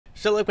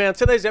So look, man,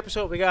 today's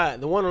episode we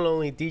got the one and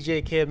only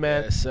DJ K.I.D,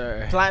 man. Yes,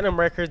 sir. Platinum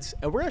Records,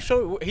 and we're gonna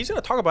show. He's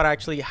gonna talk about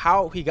actually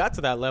how he got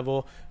to that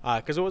level,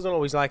 because it wasn't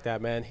always like that,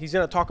 man. He's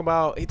gonna talk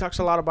about. He talks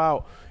a lot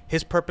about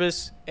his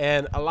purpose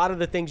and a lot of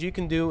the things you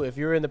can do if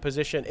you're in the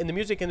position in the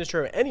music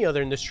industry or any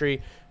other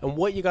industry, and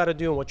what you got to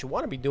do and what you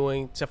want to be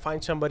doing to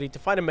find somebody, to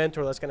find a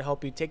mentor that's gonna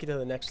help you take you to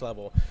the next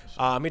level.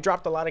 He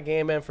dropped a lot of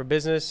game, man, for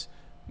business.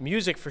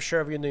 Music for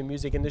sure if you're in the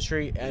music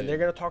industry, and they're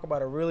going to talk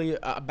about a really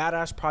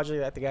badass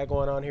project that they got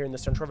going on here in the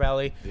Central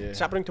Valley. It's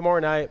happening tomorrow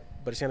night,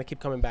 but it's going to keep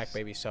coming back,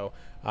 baby. So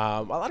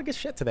a lot of good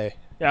shit today.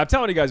 Yeah, I'm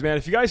telling you guys, man,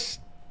 if you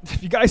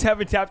guys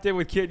haven't tapped in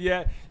with K.I.D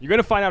yet, you're going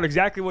to find out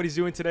exactly what he's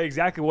doing today,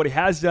 exactly what he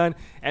has done.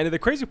 And the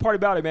crazy part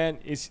about it, man,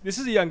 is this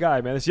is a young guy,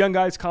 man. This young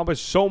guy's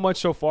accomplished so much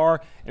so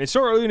far, and it's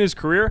so early in his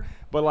career.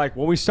 But like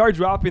when we start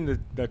dropping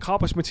the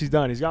accomplishments he's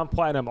done, he's gotten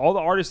platinum. All the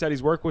artists that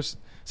he's worked with,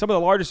 some of the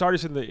largest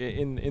artists in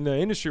the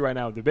industry right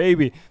now.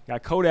 DaBaby, you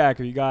got Kodak,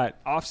 you got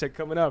Offset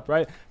coming up,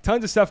 right?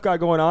 Tons of stuff got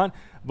going on.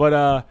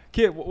 But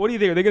Kid, what do you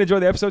think? Are they gonna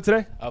enjoy the episode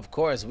today? Of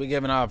course, we're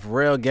giving off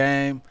real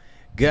game.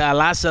 Good,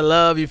 lots of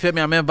love. You feel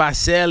me? I'm in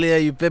Visalia.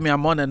 You feel me?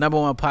 I'm on the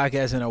 #1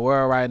 podcast in the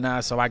world right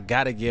now, so I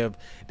gotta give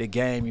the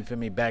game. You feel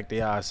me? Back to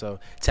y'all. So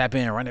tap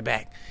in, run it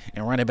back,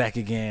 and run it back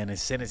again, and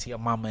send it to your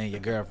mama and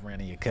your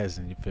girlfriend and your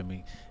cousin. You feel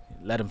me?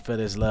 Let them feel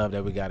this love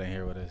that we got in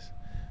here with us.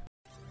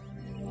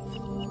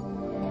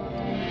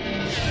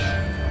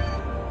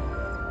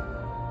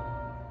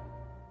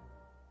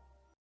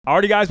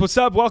 Alrighty, guys, what's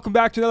up? Welcome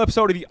back to another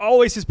episode of the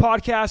Oasis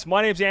Podcast.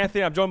 My name's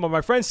Anthony. I'm joined by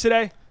my friends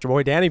today. It's your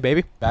boy Danny,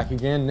 baby. Back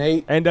again,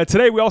 Nate. And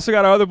today we also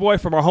got our other boy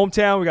from our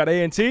hometown. We got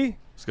A&T.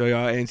 Let's go,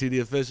 y'all. A&T the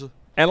official.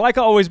 And like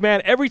always,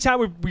 man, every time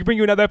we bring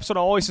you another episode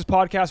of Oasis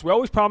Podcast, we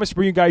always promise to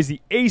bring you guys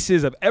the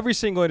aces of every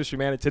single industry,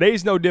 man. And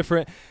today's no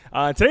different.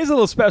 Today's a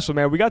little special,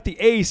 man. We got the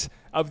ace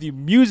of the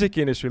music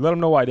industry. Let them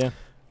know why, Dan.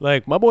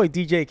 Like my boy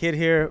DJ K.I.D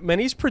here, man.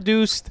 He's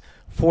produced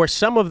for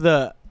some of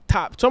the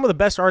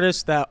best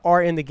artists that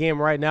are in the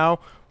game right now.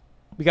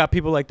 We got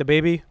people like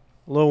DaBaby,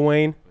 Lil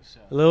Wayne,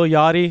 Lil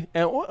Yachty,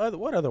 and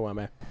what other one,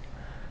 man?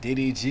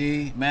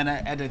 DDG, man.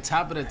 At the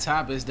top of the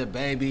top is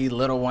DaBaby,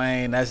 Lil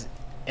Wayne. That's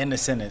in the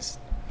sentence.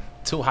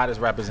 Two hottest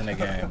rappers in the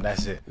game.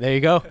 That's it. There you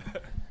go.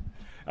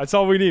 That's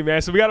all we need,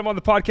 man. So we got him on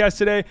the podcast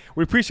today.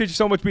 We appreciate you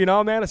so much being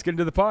on, man. Let's get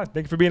into the pod.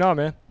 Thank you for being on,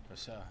 man. For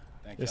sure.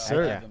 Thank you. Yes,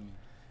 sir.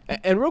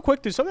 And real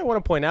quick, dude, something I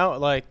want to point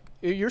out, like,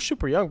 you're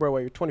super young, bro. What,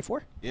 you're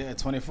 24? Yeah,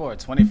 24.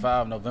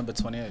 25, November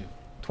 28th.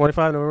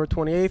 25, November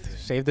 28th.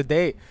 Save the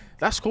date.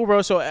 That's cool,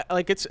 bro. So,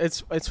 like,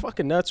 it's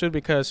fucking nuts, dude,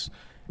 because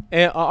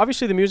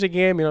obviously the music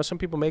game, you know, some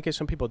people make it,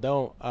 some people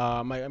don't.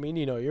 I mean,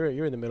 you know,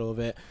 you're in the middle of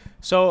it.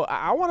 So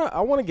I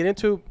wanna get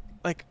into,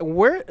 like,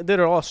 where did it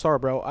all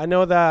start, bro? I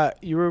know that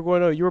you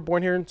were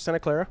born here in Santa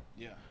Clara.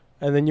 Yeah.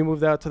 And then you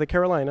moved out to the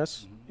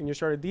Carolinas, and you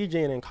started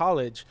DJing in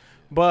college.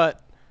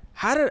 But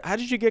how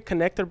did you get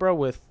connected, bro,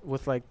 with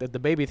like the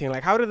DaBaby thing?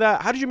 Like, how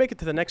did you make it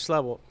to the next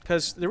level?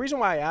 Because the reason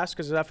why I ask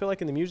is I feel like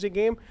in the music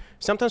game,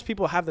 sometimes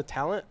people have the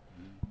talent,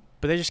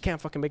 but they just can't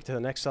fucking make it to the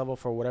next level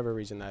for whatever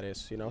reason that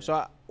is, you know?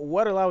 So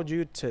what allowed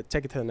you to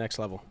take it to the next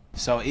level?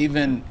 So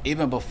even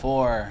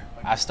before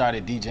I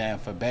started DJing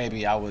for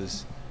Baby, I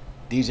was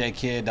DJ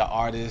K.I.D, the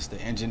artist,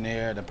 the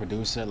engineer, the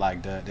producer,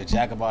 like the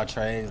jack of all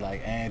trades,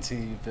 like A&T,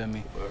 you feel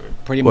me?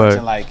 Pretty much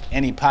in like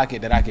any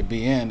pocket that I could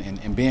be in,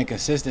 and being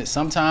consistent.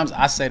 Sometimes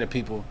I say to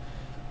people,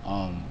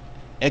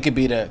 it could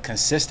be the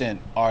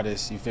consistent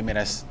artist, you feel me,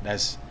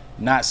 that's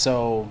not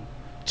so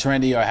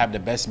trendy or have the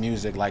best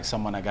music, like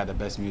someone that got the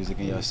best music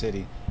in your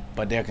city,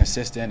 but they're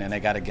consistent and they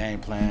got a game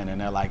plan and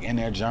they're like in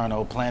their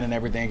journal planning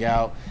everything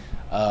out,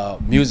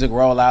 music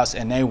rollouts,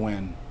 and they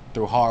win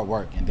through hard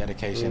work and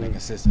dedication and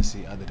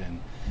consistency.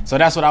 So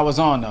that's what I was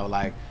on though.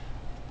 Like,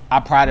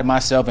 I prided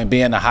myself in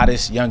being the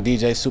hottest young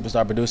DJ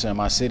superstar producer in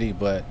my city,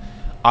 but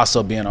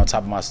also being on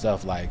top of my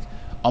stuff, like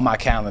on my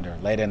calendar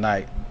late at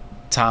night,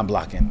 time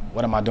blocking.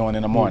 What am I doing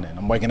in the morning?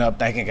 I'm waking up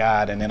thanking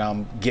God, and then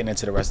I'm getting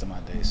into the rest of my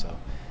day. So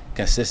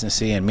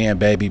consistency, and me and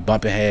Baby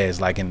bumping heads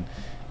like in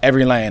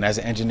every lane, as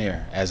an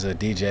engineer, as a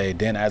DJ,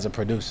 then as a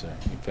producer,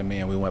 you feel me?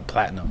 And we went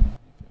platinum.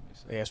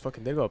 Yeah, it's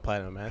fucking did go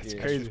platinum, man. It's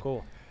crazy.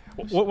 Cool.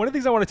 One of the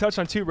things I want to touch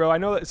on too, bro, I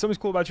know that something's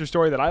cool about your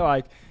story that I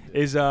like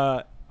is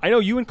I know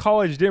you in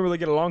college didn't really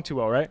get along too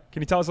well, right?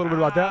 Can you tell us a little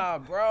bit about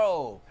that?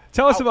 Bro.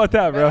 Tell us about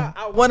that, bro. Man,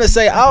 I want to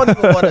say, I don't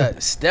even want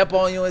to step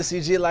on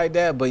UNCG like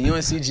that, but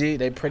UNCG,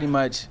 they pretty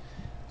much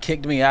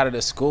kicked me out of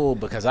the school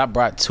because I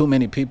brought too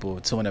many people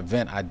to an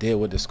event I did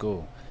with the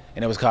school,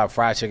 and it was called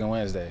Fried Chicken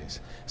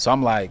Wednesdays. So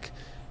I'm like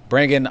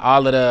bringing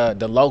all of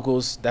the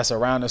locals that's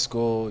around the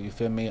school, you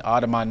feel me, all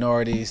the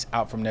minorities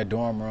out from their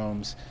dorm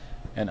rooms,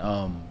 and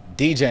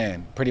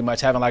DJing, pretty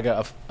much having like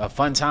a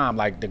fun time.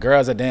 Like the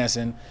girls are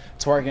dancing,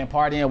 twerking,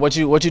 partying. What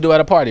you do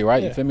at a party,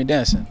 right? Yeah. You feel me,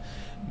 dancing.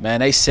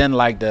 Man, they send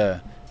like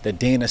the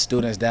dean of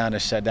students down to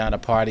shut down the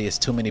party. It's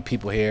too many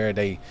people here.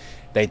 They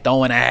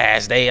throwing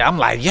ass. I'm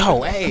like,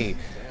 yo, hey,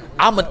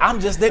 I'm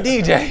just the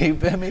DJ, you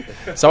feel me?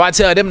 So I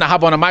tell them to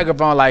hop on the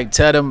microphone, like,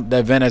 tell them the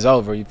event is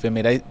over, you feel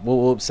me? They whoop,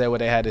 whoop, say what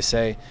they had to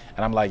say,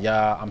 and I'm like,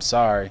 y'all, I'm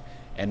sorry.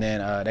 And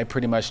then they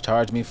pretty much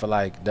charged me for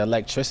like the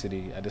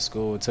electricity at the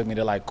school. It took me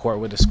to like court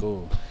with the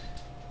school,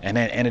 and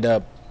then ended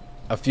up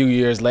a few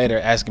years later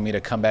asking me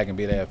to come back and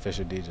be their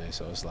official DJ.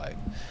 So it's like,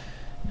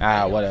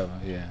 whatever,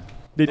 yeah.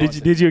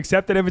 Did you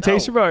accept that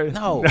invitation, bro?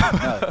 No.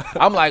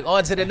 I'm like,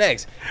 on to the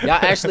next. Y'all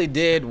actually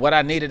did what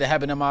I needed to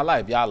happen in my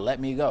life. Y'all let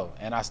me go.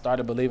 And I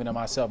started believing in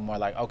myself more,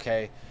 like,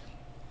 okay,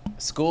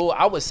 school,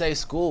 I would say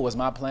school was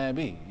my plan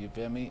B, you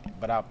feel me?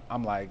 But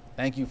I'm like,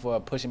 thank you for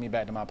pushing me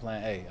back to my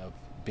plan A of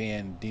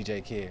being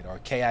DJ K.I.D or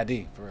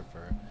K.I.D for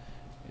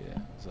yeah.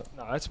 So.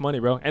 No, that's money,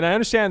 bro. And I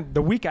understand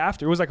the week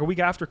after, it was like a week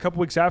after, a couple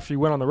weeks after you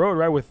went on the road,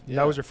 right?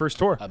 That was your first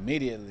tour.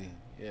 Immediately,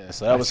 yeah.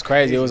 So that was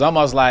crazy. It was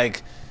almost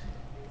like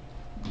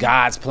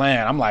God's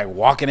plan. I'm like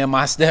walking in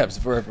my steps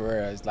for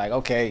it's like,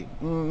 okay,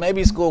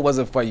 maybe school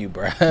wasn't for you,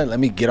 bro. Let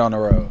me get on the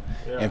road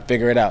and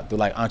figure it out through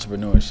like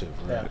entrepreneurship.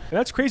 And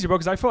that's crazy, bro,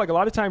 because I feel like a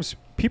lot of times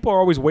people are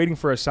always waiting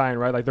for a sign,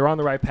 right? Like they're on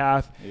the right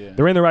path,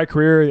 they're in the right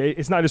career.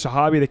 It's not just a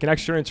hobby; they can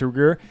actually turn into a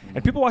career.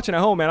 And people watching at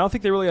home, man, I don't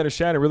think they really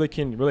understand and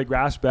can really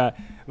grasp that.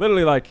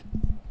 Literally, like,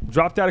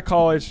 dropped out of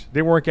college,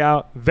 didn't work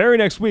out. Very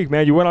next week,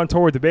 man, you went on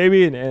tour with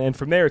DaBaby, and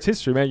from there it's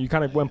history, man. You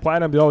kind of went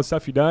platinum, did all the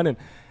stuff you done, and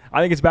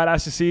I think it's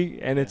badass to see,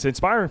 and it's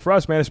inspiring for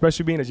us, man,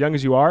 especially being as young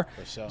as you are.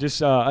 For sure.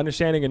 Just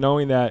understanding and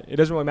knowing that it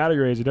doesn't really matter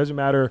your age. It doesn't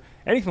matter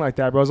anything like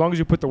that, bro. As long as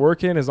you put the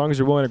work in, as long as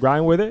you're willing to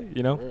grind with it,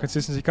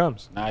 consistency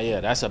comes. Nah, yeah,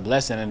 that's a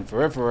blessing. And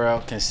for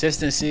real,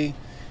 consistency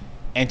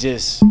and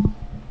just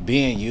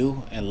being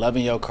you and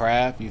loving your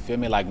craft, you feel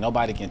me? Like,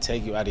 nobody can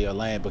take you out of your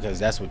lane because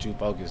that's what you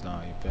focused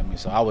on, you feel me?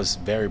 So I was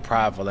very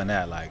prideful in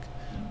that, like,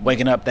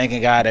 waking up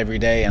thanking God every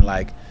day and,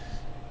 like,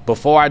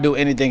 before I do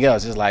anything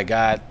else, it's like,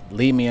 God,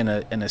 lead me in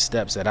the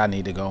steps that I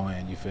need to go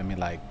in. You feel me?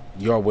 Like,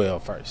 your will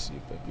first. You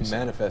feel me? You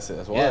manifest it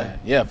as well.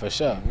 Yeah, for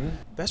sure.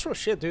 That's real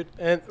shit, dude.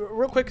 And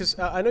real quick, because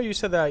I know you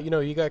said that,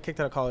 you got kicked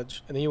out of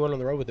college and then you went on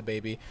the road with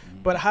DaBaby.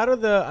 But how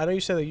did I know you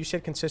said that you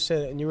stayed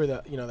consistent and you were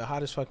the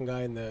hottest fucking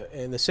guy in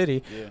the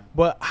city. Yeah.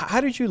 But how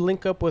did you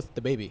link up with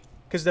DaBaby?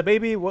 Because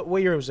DaBaby,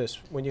 what year was this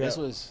when you? This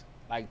was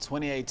like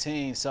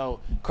 2018. So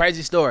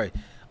crazy story.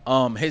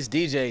 His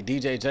DJ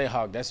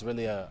Jayhawk, that's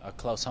really a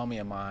close homie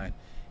of mine.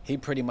 He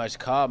pretty much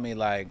called me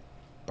like,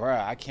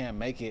 bruh, I can't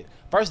make it.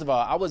 First of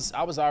all, I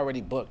was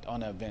already booked on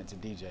the event to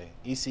DJ.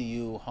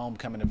 ECU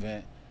homecoming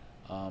event.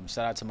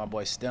 Shout out to my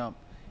boy Stemp.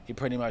 He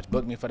pretty much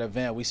booked me for the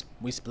event.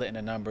 We splitting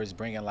the numbers,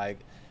 bringing like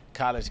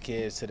college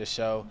kids to the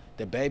show.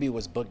 DaBaby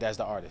was booked as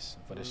the artist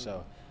for the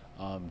show.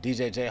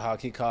 DJ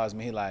Jayhawk, he calls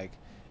me, he like,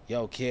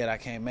 yo, kid, I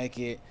can't make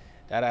it.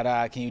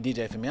 Can you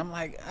DJ for me? I'm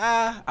like,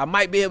 I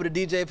might be able to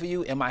DJ for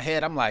you. In my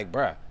head, I'm like,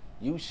 bruh,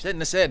 you shouldn't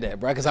have said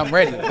that, bruh, because I'm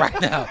ready right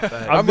now.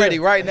 I'm ready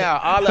right now.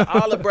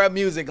 All the bruh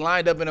music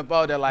lined up in the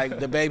folder like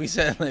DaBaby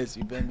set list,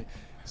 you feel me?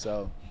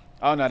 So,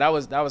 oh no, that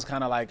was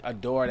kind of like a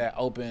door that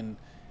opened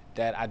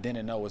that I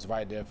didn't know was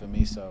right there for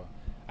me. So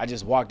I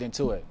just walked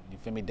into it, you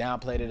feel me?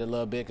 Downplayed it a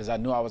little bit because I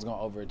knew I was going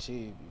to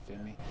overachieve, you feel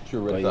me?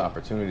 You were ready for the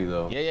opportunity,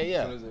 though. Yeah.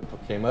 As soon as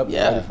it came up,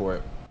 you're ready for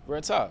it. Real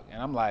talk.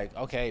 And I'm like,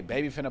 okay,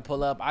 baby finna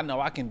pull up. I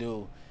know I can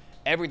do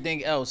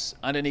everything else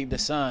underneath the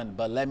sun,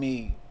 but let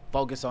me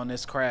focus on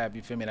this craft,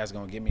 you feel me? That's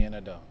gonna get me in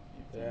the door.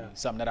 Yeah.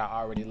 Something that I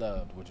already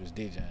loved, which was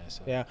DJing.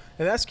 So. Yeah,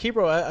 and that's key,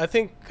 bro. I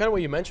think kind of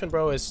what you mentioned,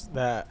 bro, is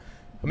that,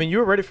 I mean, you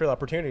were ready for the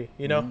opportunity,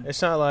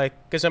 It's not like,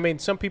 because, I mean,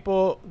 some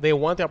people, they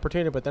want the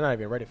opportunity, but they're not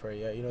even ready for it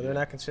yet. They're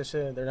not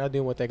consistent. They're not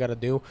doing what they got to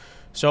do.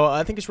 So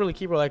I think it's really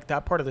key, bro. Like,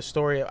 that part of the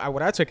story,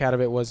 what I took out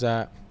of it was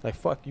that, like,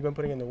 fuck, you've been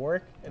putting in the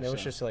work, and it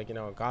was just like,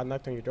 God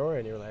knocked on your door,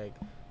 and you're like,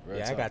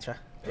 I gotcha.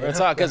 Real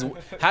talk, because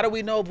how do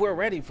we know if we're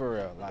ready for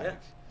real? Like,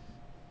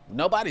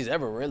 nobody's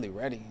ever really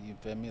ready, you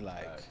feel me?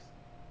 Like,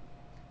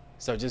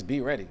 so just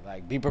be ready.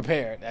 Like, be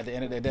prepared at the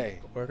end of the day.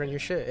 Work on your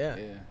shit, yeah.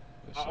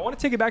 Sure. I want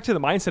to take it back to the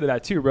mindset of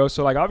that too, bro.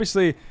 So like,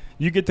 obviously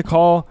you get the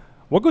call.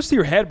 What goes through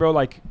your head, bro?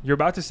 Like, you're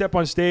about to step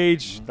on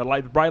stage, the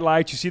bright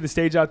lights, you see the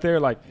stage out there,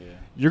 like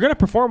you're going to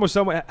perform with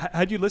someone.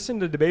 Had you listened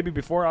to DaBaby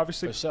before,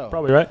 obviously? For sure.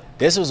 Probably, right?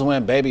 This was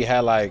when Baby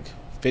had like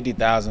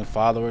 50,000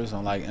 followers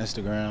on like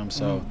Instagram.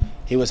 So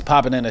he was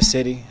popping in the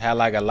city, had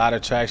like a lot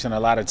of traction, a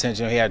lot of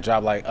attention. He had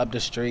dropped like Up the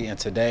Street, and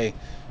today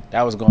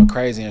that was going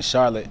crazy in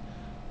Charlotte.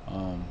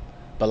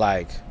 But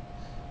like,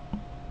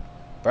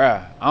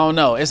 bruh, I don't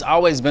know. It's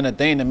always been a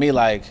thing to me.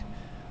 Like,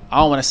 I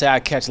don't want to say I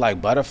catch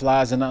like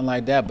butterflies or nothing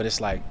like that, but it's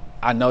like,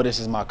 I know this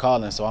is my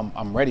calling, so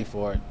I'm ready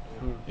for it.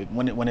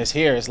 When it's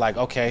here, it's like,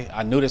 okay,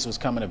 I knew this was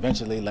coming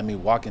eventually. Let me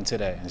walk into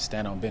that and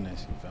stand on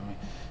business. You feel me?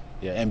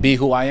 Yeah, and be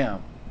who I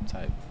am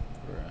type.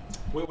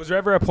 Was there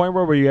ever a point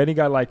where you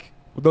got like,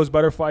 with those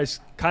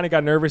butterflies, kind of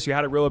got nervous, you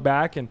had to reel it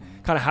back, and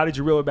kind of how did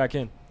you reel it back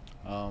in?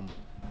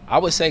 I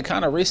would say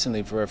kind of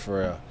recently, for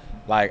real.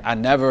 Like, I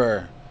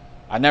never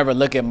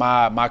look at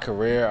my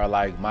career or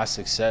like my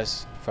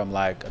success from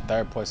like a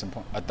third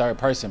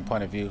person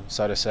point of view,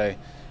 so to say.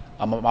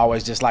 I'm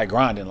always just like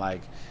grinding,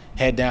 like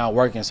head down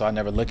working, so I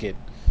never look at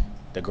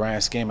the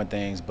grand scheme of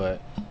things.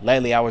 But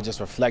lately I was just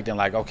reflecting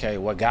like, okay,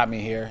 what got me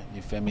here?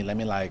 You feel me? Let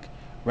me like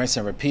rinse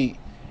and repeat.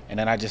 And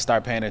then I just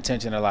start paying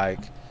attention to like,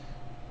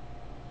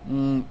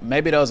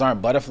 maybe those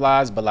aren't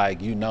butterflies, but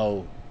like,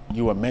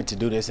 you were meant to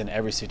do this in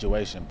every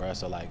situation, bro.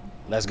 So like,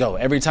 let's go.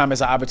 Every time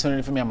it's an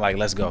opportunity for me, I'm like,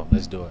 let's go,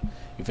 let's do it.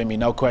 You feel me?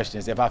 No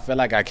questions. If I feel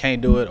like I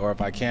can't do it or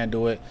if I can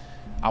do it,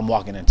 I'm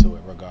walking into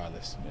it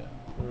regardless.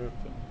 Yeah.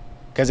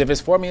 Because if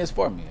it's for me, it's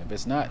for me. If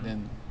it's not,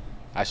 then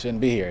I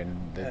shouldn't be here,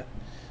 and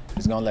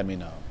it's gonna let me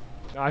know.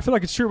 I feel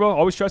like it's true, bro.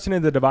 Always trusting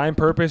in the divine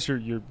purpose,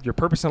 your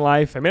purpose in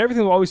life. I mean,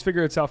 everything will always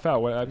figure itself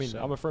out. I mean,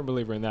 I'm a firm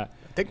believer in that.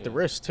 Take the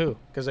risk too,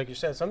 because like you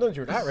said, sometimes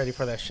you're not ready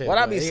for that shit. What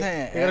I bro. be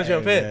saying, you gotta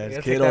jump in. Man, You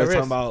gotta kid take that always risk.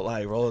 talking about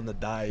like rolling the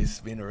dice,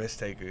 being a risk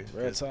taker.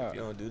 Real 'Cause talk. if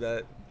you don't do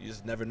that, you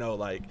just never know.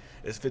 Like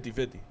it's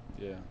 50-50.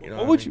 Yeah. You know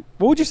What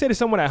would you say to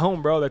someone at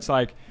home, bro? That's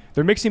like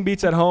they're mixing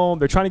beats at home,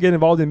 they're trying to get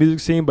involved in the music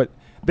scene, but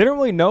they don't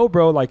really know,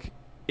 bro. Like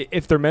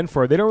if they're meant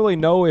for it, they don't really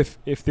know if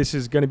this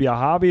is going to be a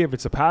hobby, if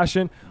it's a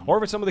passion, or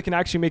if it's something that can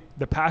actually make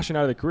the passion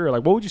out of the career.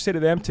 Like, what would you say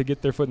to them to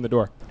get their foot in the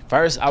door?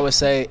 First, I would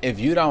say if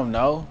you don't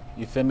know,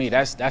 you feel me?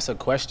 That's a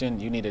question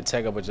you need to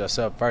take up with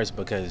yourself first,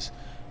 because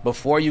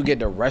before you get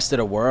the rest of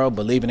the world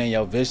believing in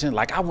your vision,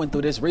 like I went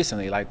through this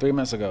recently, like 3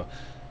 months ago.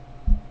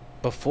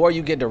 Before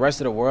you get the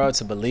rest of the world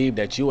to believe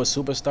that you a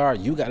superstar,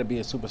 you got to be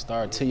a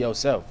superstar to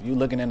yourself. You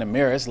looking in the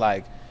mirror, it's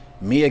like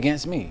me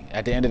against me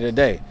at the end of the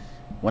day.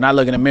 When I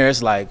look in the mirror,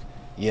 it's like,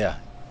 yeah,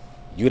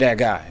 you that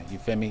guy, you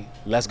feel me?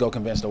 Let's go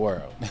convince the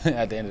world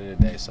at the end of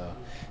the day. So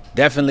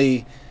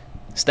definitely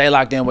stay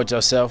locked in with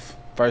yourself.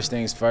 First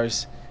things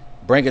first.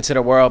 Bring it to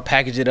the world,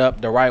 package it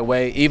up the right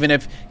way. Even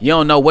if you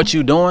don't know what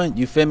you're doing,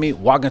 you feel me?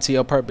 Walk into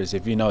your purpose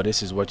if you know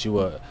this is what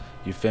you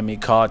feel me,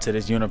 called to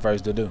this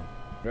universe to do.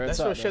 That's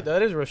real shit.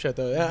 That is real shit,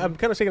 though. I'm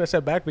kind of taking a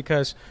step back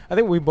because I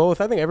think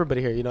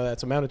everybody here,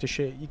 that's amounted to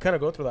shit. You kind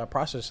of go through that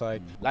process,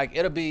 like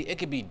it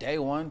could be day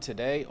one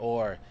today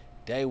or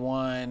day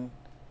one,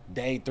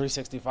 day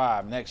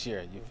 365 next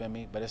year. You feel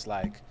me? But it's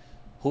like,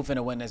 who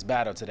finna win this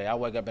battle today? I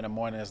wake up in the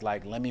morning, it's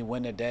like, let me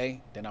win the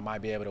day, then I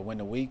might be able to win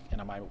the week, and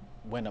I might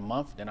win a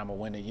month, then I'm gonna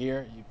win a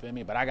year. You feel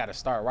me? But I gotta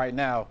start right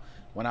now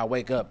when I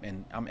wake up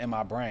and I'm in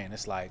my brain.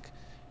 It's like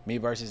me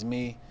versus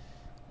me.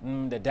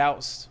 The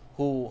doubts.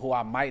 Who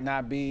I might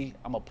not be,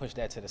 I'm gonna push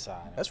that to the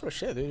side. That's real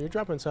shit, dude. You're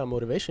dropping some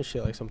motivation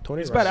shit, like some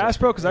Tony. It's badass,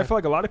 bro, because I feel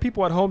like a lot of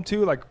people at home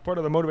too, like part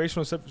of the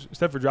motivational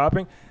stuff for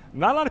dropping.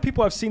 Not a lot of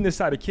people have seen this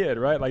side of Kid,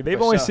 right? Like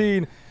they've only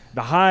seen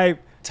the hype,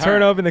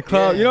 turn up in the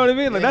club. You know what I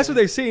mean? Like that's what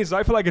they've seen. So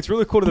I feel like it's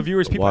really cool to the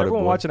viewers, people,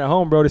 everyone watching at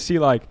home, bro, to see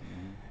like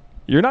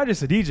you're not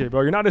just a DJ,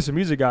 bro. You're not just a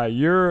music guy.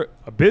 You're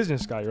a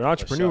business guy. You're an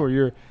entrepreneur.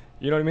 You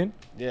know what I mean?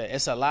 Yeah,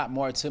 it's a lot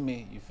more to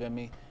me. You feel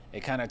me?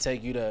 It kind of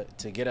take you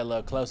to get a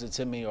little closer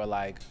to me, or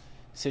like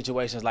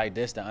situations like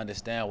this to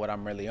understand what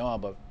I'm really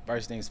on. But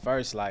first things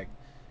first, like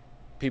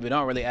people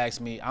don't really ask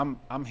me.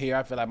 I'm here.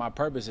 I feel like my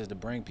purpose is to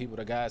bring people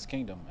to God's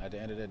kingdom at the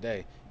end of the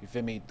day. You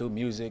feel me? Through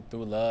music,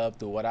 through love,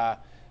 through what I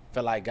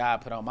feel like God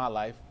put on my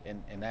life,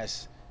 and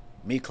that's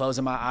me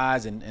closing my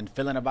eyes and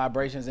feeling the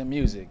vibrations in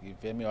music. You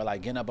feel me? Or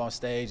like getting up on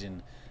stage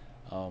and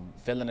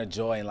feeling the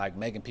joy and like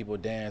making people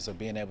dance, or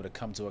being able to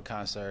come to a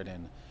concert,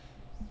 and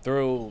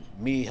through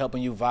me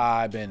helping you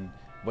vibe and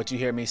what you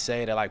hear me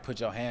say to like put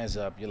your hands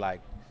up, you're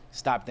like,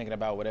 stop thinking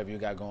about whatever you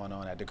got going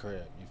on at the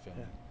crib. You feel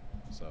me?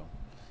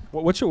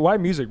 So why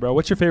music, bro?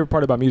 What's your favorite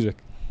part about music?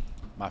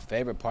 My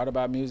favorite part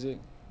about music?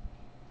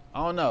 I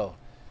don't know.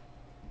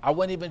 I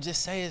wouldn't even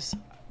just say it's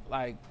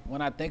like,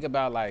 when I think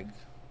about like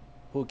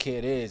who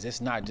Kid is,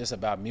 it's not just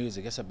about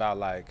music. It's about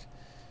like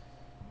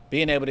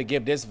being able to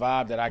give this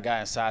vibe that I got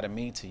inside of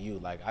me to you.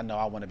 Like, I know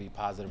I want to be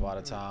positive all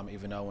the time,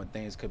 even though when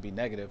things could be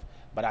negative,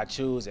 but I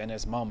choose in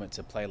this moment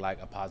to play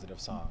like a positive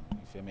song. You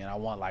feel me? And I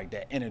want like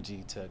that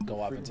energy to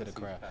go up into the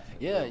crowd.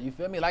 Yeah, you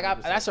feel me? Like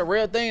that's a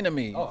real thing to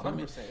me. You feel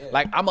me? Yeah.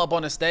 Like I'm up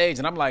on the stage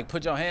and I'm like,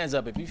 put your hands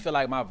up. If you feel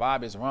like my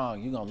vibe is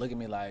wrong, you gonna look at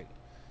me like,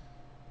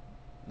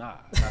 nah.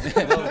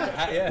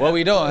 What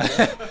we doing?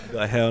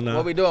 Like, hell no.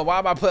 What we doing? Why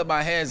am I putting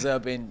my hands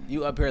up and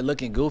you up here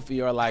looking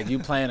goofy, or like you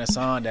playing a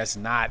song that's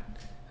not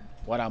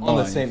what I'm on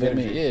the same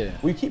energy. Yeah.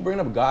 We keep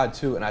bringing up God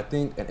too, and I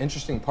think an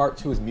interesting part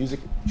too is music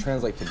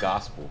translates to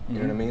gospel. You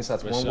know what I mean? So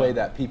that's one way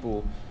that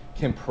people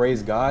can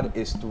praise God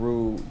is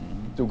through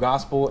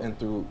gospel and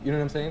through, you know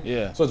what I'm saying?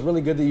 Yeah. So it's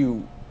really good that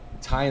you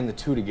tie in the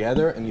two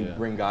together and you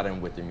bring God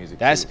in with your music.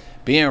 That's too.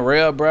 Being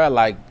real, bro.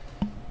 Like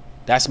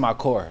that's my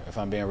core. If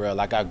I'm being real,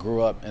 like I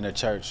grew up in a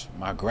church.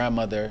 My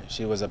grandmother,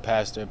 she was a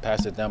pastor,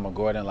 Pastor Thelma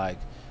Gordon. Like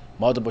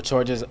multiple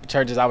churches.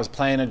 I was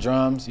playing the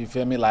drums. You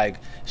feel me? Like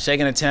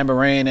shaking a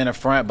tambourine in the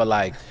front, but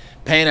like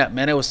paying up.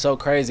 Man, it was so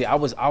crazy. I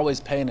was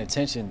always paying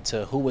attention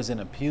to who was in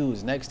the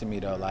pews next to me,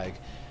 though. Like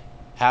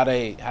how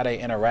they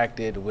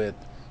interacted with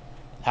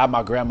how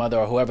my grandmother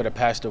or whoever the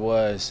pastor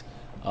was,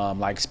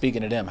 like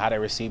speaking to them, how they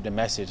received the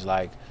message,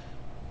 like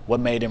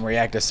what made them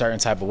react a certain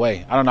type of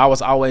way. I don't know. I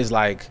was always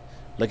like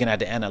looking at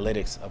the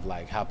analytics of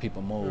like how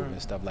people move and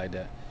stuff like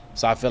that.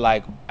 So I feel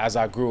like as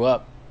I grew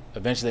up,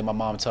 eventually my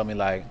mom told me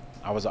like,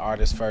 I was an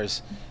artist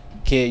first.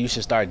 Kid, you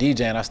should start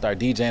DJing. I started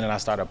DJing and I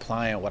started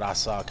applying what I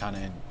saw kind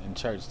of in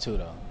church too,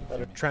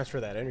 though. Transfer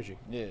that energy.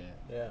 Yeah.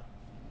 Yeah.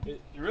 It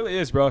really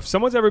is, bro. If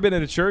someone's ever been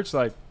in a church,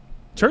 like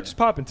church is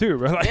popping too,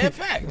 bro. Like, Yeah, in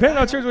fact. depending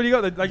on church, when you go,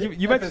 like you If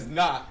it's mentioned.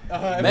 not.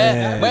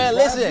 Man,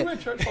 listen. You in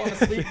church falling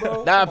asleep,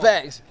 bro? Nah,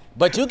 facts.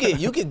 But you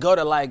could go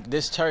to like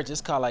this church. It's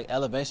called like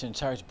Elevation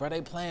Church, bro.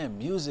 They playing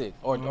music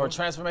or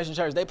Transformation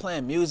Church. They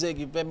playing music.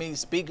 You feel me?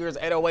 Speakers,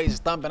 808s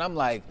thumping. I'm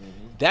like,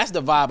 that's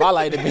the vibe I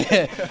like to be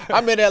in.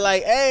 I'm in there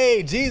like,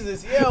 hey,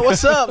 Jesus, yeah,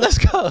 what's up? Let's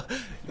go.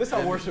 This is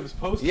how worship is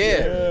supposed to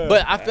Yeah.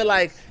 But I feel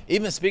like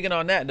even speaking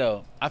on that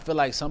though, I feel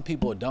like some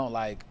people don't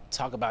like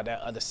talk about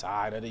that other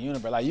side of the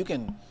universe. Like you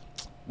can,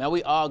 man,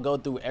 we all go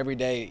through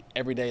everyday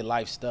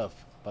life stuff.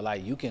 But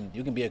like you can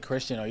be a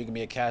Christian or you can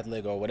be a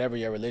Catholic or whatever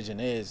your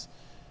religion is.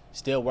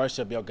 Still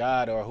worship your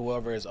God or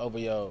whoever is over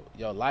your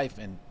life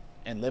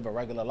and live a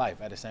regular life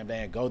at the same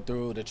day and go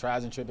through the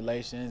trials and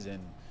tribulations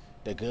and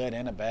the good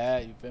and the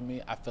bad, you feel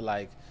me? I feel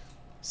like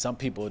some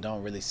people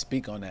don't really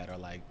speak on that or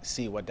like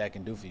see what that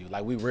can do for you.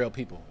 Like we real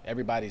people.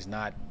 Everybody's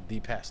not the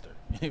pastor.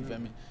 You feel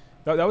me?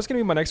 That was gonna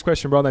be my next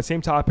question, bro. On that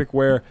same topic,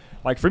 where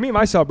like for me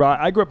myself, bro,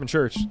 I grew up in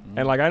church,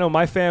 and like I know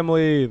my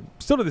family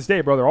still to this day,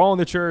 bro. They're all in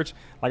the church.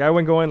 Like I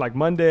went going like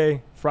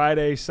Monday,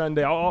 Friday,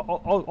 Sunday,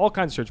 all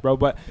kinds of church, bro.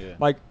 But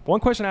like one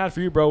question I had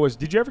for you, bro, was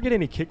did you ever get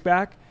any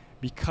kickback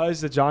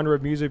because the genre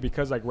of music,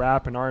 because like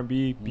rap and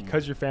R&B,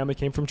 because your family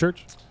came from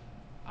church?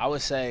 I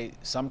would say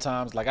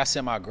sometimes, like I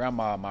sent my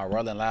grandma my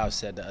Rolling Loud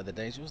set the other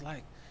day. She was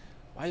like,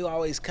 why you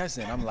always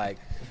cussing? I'm like,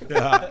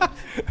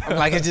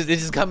 it's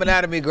just coming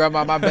out of me,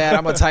 grandma. My bad.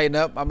 I'm gonna tighten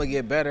up. I'm gonna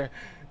get better.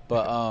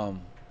 But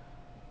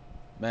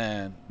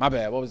man, my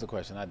bad. What was the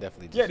question? I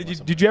definitely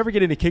Did you ever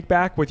get any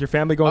kickback with your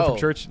family going from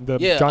church? The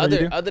genre you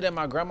do? Other than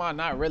my grandma,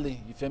 not really.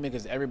 You feel me?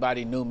 Because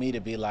everybody knew me to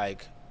be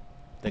like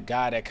the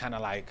guy that kind of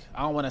like,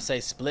 I don't want to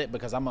say split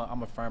because I'm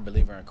a firm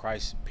believer in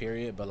Christ.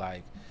 Period. But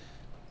like,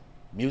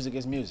 music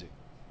is music.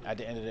 At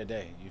the end of the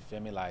day, you feel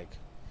me? Like,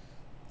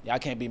 y'all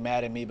can't be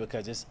mad at me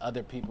because it's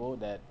other people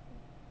that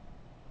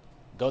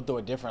go through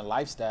a different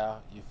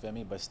lifestyle, you feel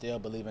me, but still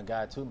believe in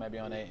God too, maybe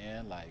on their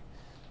end. Like,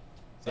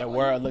 their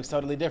world looks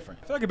totally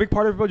different. I feel like a big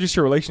part of it is just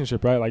your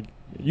relationship, right? Like,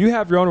 you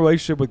have your own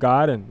relationship with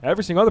God, and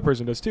every single other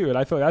person does too, and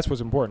I feel like that's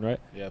what's important, right?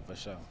 Yeah, for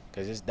sure.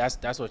 Because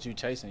that's what you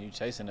chasing. You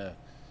chasing to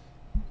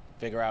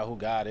figure out who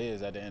God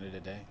is at the end of the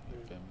day,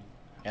 you feel me?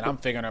 And I'm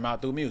figuring him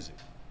out through music.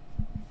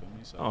 You feel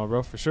me? So, oh,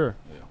 bro, for sure.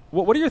 Yeah.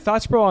 What are your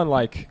thoughts, bro, on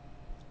like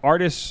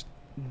artists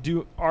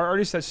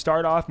that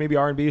start off maybe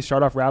R&B,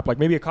 start off rap, like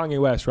maybe a Kanye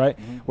West, right?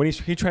 When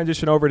he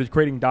transitioned over to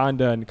creating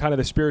Donda and kind of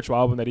the spiritual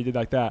album that he did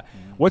like that.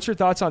 What's your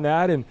thoughts on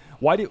that, and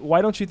why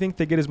don't you think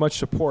they get as much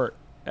support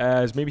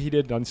as maybe he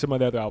did on some of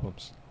the other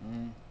albums?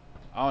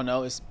 I don't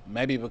know. It's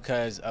maybe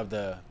because of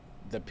the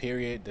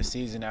period, the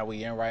season that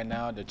we in right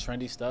now, the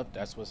trendy stuff.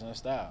 That's what's in the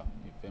style.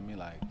 You feel me?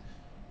 Like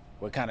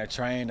we're kind of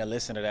trained to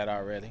listen to that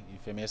already. You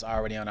feel me? It's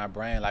already on our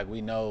brain. Like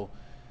we know.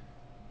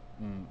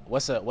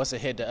 What's a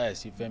hit to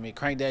us? You feel me?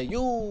 Crank that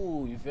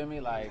you feel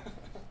me? Like,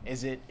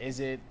 is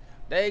it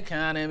they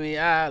counted me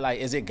out? Like,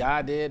 is it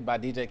God Did by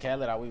DJ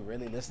Khaled? Are we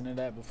really listening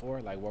to that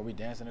before? Like, were we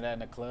dancing to that in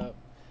the club?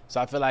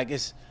 So I feel like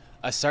it's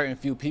a certain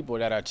few people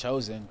that are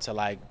chosen to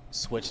like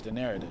switch the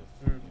narrative.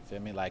 You feel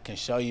me? Like, can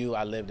show you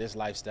I live this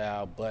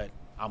lifestyle, but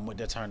I'm with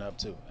the turn up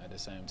too at the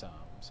same time.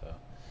 So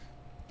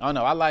I don't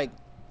know. I like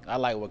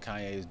what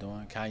Kanye is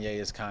doing. Kanye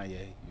is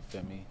Kanye. You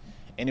feel me?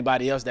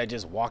 Anybody else that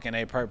just walk in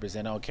a purpose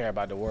and don't care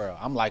about the world.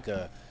 I'm like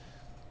a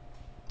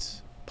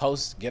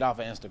post, get off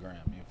of Instagram,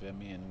 you feel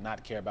me, and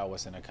not care about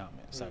what's in the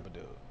comments type of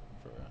dude,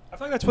 for real. I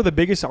feel like that's what the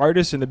biggest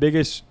artists and the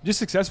biggest just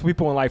successful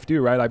people in life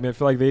do, right? I mean, I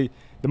feel like the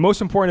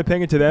most important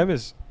opinion to them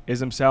is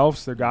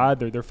themselves, their God,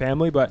 their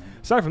family. But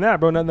aside from that,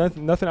 bro,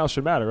 nothing else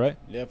should matter, right?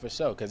 Yeah, for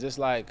sure. Because it's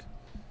like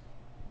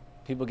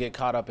people get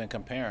caught up in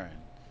comparing.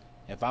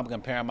 If I'm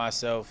comparing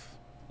myself,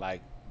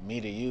 like me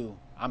to you,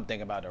 I'm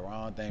thinking about the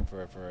wrong thing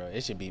for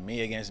it should be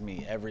me against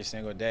me every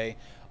single day.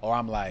 Or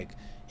I'm like,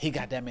 he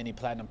got that many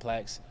platinum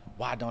plaques.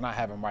 Why don't I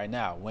have him right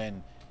now?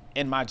 When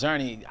in my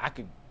journey, I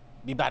could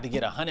be about to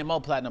get 100 more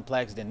platinum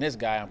plaques than this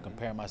guy I'm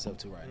comparing myself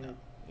to right now.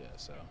 Yeah,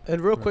 so.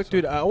 And real quick,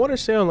 dude, I want to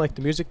stay on like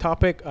the music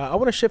topic. I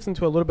want to shift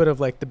into a little bit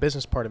of like the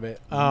business part of it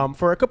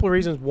for a couple of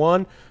reasons.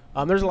 One,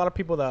 there's a lot of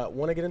people that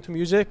want to get into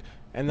music,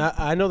 and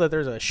I know that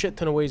there's a shit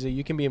ton of ways that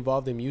you can be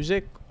involved in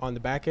music on the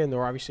back end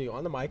or obviously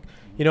on the mic,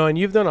 you know, and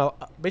you've done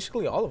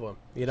basically all of them,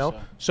 you know.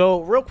 Sure.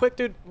 So real quick,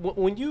 dude,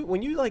 when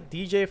you like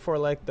DJ for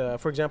like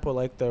for example,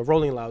 like the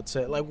Rolling Loud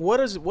set, like what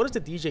does the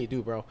DJ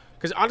do, bro?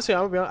 Because honestly,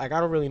 I'm gonna be honest, like I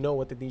don't really know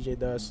what the DJ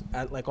does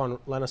at like on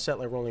a set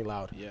like Rolling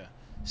Loud. Yeah.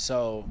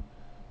 So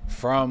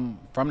from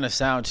the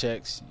sound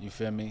checks, you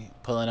feel me,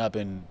 pulling up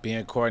and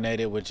being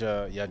coordinated with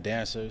your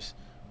dancers,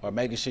 or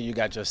making sure you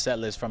got your set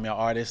list from your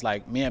artists.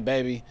 Like me and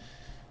Baby,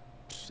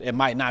 it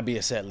might not be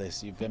a set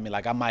list, you feel me?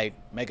 Like I might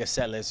make a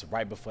set list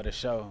right before the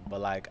show, but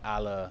like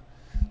I'll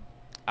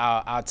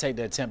take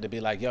the attempt to be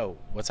like, yo,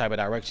 what type of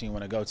direction you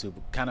want to go to,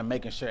 kind of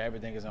making sure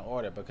everything is in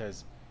order,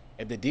 because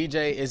if the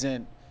DJ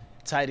isn't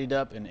tidied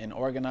up and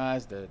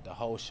organized, the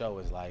whole show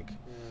is like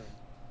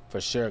for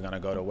sure gonna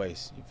go to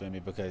waste, you feel me?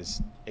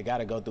 Because it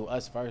gotta go through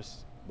us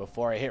first,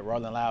 before it hit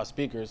Rolling Loud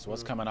speakers,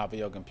 what's coming off of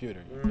your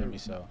computer. You feel me?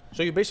 So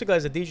you basically,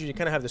 as a DJ, you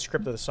kind of have the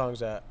script of the songs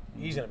that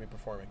he's gonna be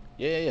performing.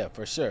 yeah,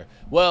 for sure.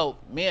 Well,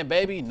 me and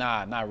Baby,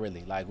 nah, not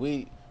really. Like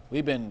we've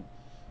been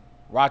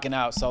rocking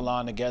out so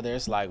long together.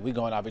 It's like we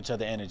going off each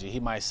other energy. He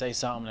might say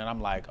something and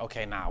I'm like,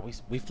 okay, nah,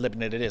 we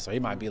flipping it to this. Or he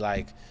might be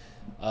like,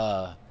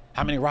 how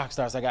many rock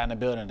stars I got in the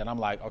building? And I'm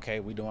like, okay,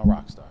 we doing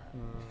rock star.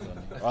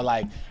 Or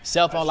like,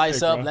 cell phone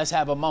lights up, let's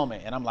have a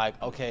moment. And I'm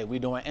like, okay, we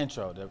doing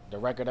intro, the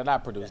record that I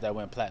produced that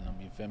went platinum,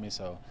 you feel me?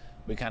 So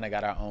we kind of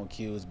got our own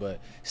cues, but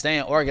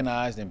staying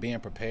organized and being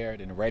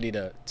prepared and ready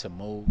to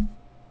move.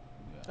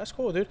 That's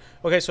cool, dude.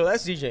 Okay, so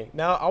that's DJing.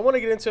 Now I want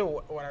to get into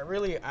what I'm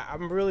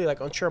really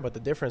like unsure about the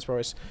difference,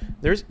 bro.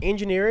 There's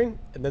engineering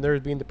and then there's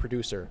being the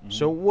producer.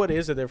 So what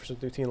is the difference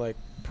between like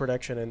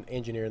production and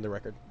engineering the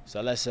record?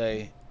 So let's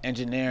say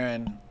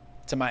engineering,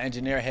 to my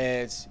engineer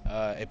heads,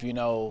 if you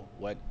know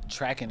what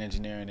tracking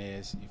engineering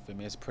is, you feel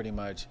me? It's pretty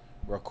much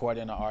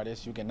recording an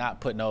artist. You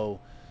cannot put no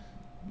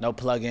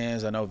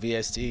plugins or no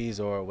VSTs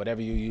or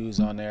whatever you use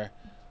on there.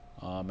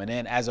 And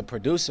then as a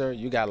producer,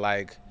 you got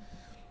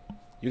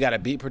a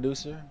beat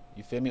producer,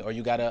 you feel me? Or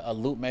you got a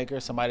loop maker,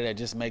 somebody that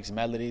just makes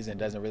melodies and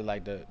doesn't really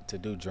like to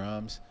do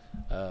drums.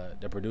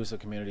 The producer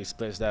community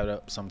splits that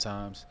up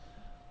sometimes.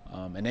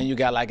 And then you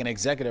got like an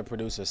executive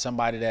producer,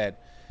 somebody that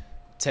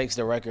takes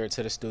the record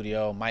to the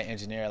studio, might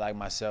engineer like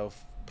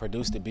myself,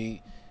 produce the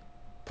beat,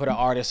 put an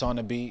artist on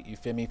the beat, you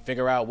feel me?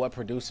 Figure out what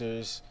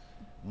producers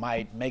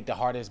might make the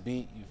hardest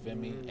beat, you feel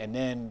me? And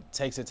then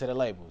takes it to the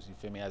labels, you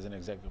feel me, as an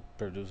executive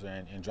producer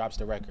and drops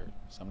the record,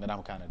 something that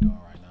I'm kind of doing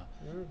right now.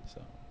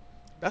 So.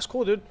 That's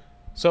cool, dude.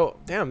 So,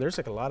 damn, there's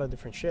like a lot of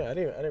different shit. I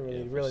didn't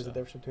really realize the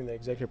difference between the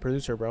executive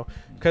producer, bro.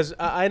 Because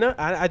I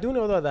do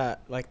know though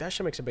that like that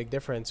shit makes a big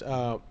difference.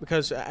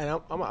 Because and I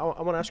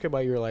want to ask you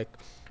about your like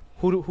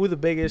who the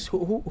biggest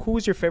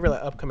who's your favorite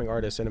like, upcoming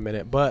artist in a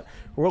minute. But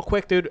real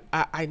quick, dude,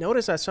 I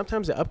noticed that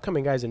sometimes the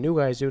upcoming guys and new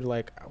guys, dude,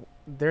 like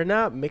they're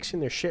not mixing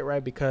their shit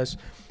right, because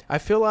I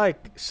feel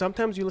like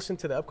sometimes you listen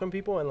to the upcoming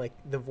people and like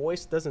the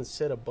voice doesn't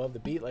sit above the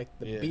beat, like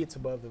the beat's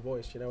above the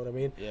voice, you know what I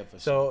mean? Yeah, for sure.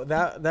 So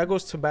that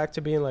goes back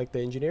to being like the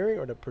engineering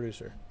or the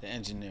producer? The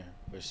engineer,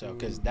 for sure,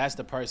 because that's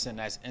the person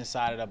that's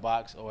inside of the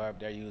box, or if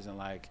they're using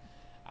like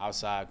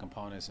outside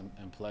components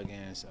and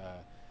plugins,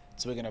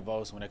 tweaking the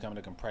voice when it comes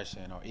to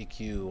compression or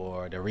EQ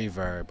or the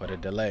reverb or the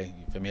delay,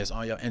 you feel me? It's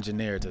on your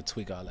engineer to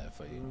tweak all that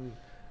for you.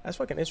 That's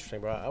fucking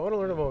interesting, bro. I want to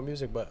learn about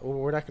music, but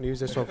we're not going to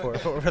use this one for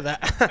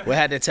that. We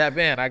had to tap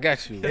in. I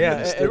got you.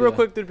 Yeah, and real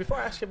quick, dude, before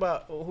I ask you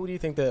about who do you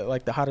think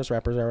the hottest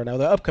rappers are right now,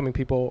 the upcoming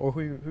people, or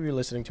who you're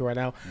listening to right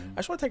now, I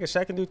just want to take a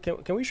second, dude.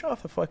 Can we show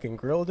off the fucking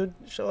grill, dude?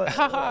 I saw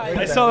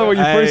that when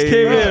you first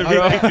came in,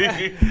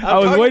 bro. I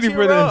was waiting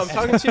for this. I'm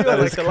talking to you,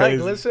 like the light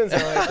glistens.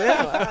 I'm like,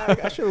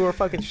 damn, I should wear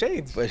fucking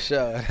shades. For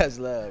sure. That's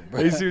love,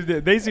 bro.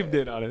 They zoomed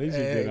in on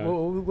it.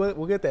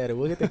 We'll get that.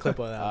 We'll get the clip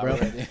on that,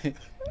 bro.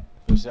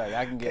 For sure,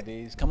 I can get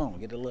these. Come on,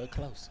 get a little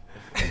close.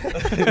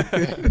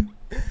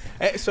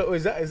 Hey, so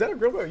is that a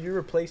grill, or you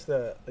replace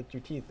your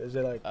teeth? Is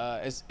it like?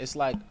 It's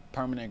like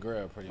permanent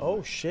grill, pretty much.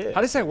 Oh shit!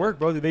 How does that work,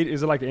 bro?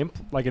 Is it like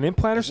an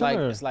implant or something?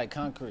 It's like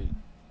concrete.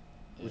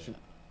 What you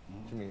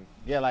mean?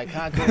 Yeah, like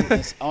concrete.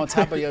 It's on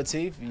top of your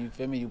teeth. You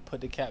feel me? You put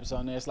the caps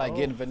on there. It's like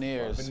getting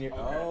veneers.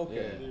 Oh,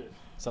 okay. Yeah.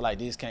 So like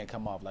these can't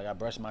come off. Like I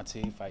brush my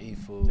teeth. I eat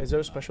food. Is there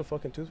a special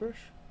fucking toothbrush?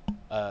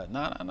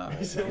 No.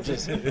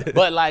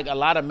 But like a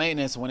lot of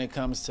maintenance when it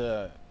comes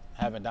to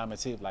having diamond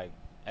teeth, like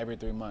every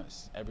 3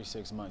 months, every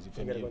 6 months. You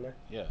feel me? Go in there?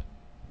 Yeah.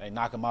 They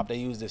knock them off. They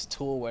use this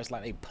tool where it's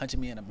like they punching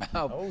me in the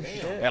mouth. Oh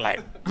shit! They're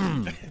like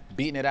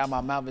beating it out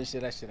my mouth and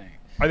shit. That shit ain't.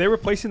 Are they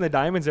replacing the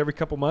diamonds every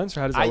couple months,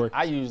 or how does that work?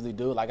 I usually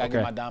do. Like I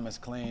get my diamonds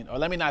clean, or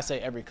let me not say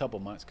every couple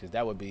months, because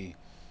that would be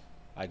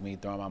like me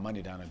throwing my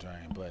money down the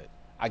drain. But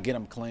I get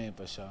them clean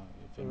for sure.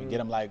 You feel me? Get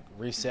them like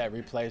reset,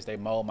 replaced. They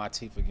mold my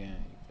teeth again.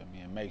 You feel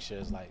me? And make sure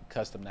it's like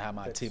custom to how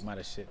my teeth might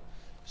have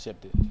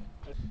shipped it.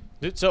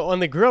 Dude, so on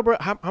the grill, bro,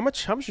 how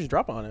much did you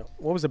drop on it?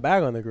 What was the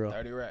bag on the grill?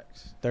 30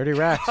 racks. 30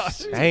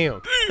 racks.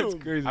 Damn. That's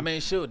crazy. I mean,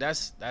 shoot,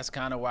 that's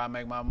kind of where I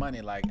make my money.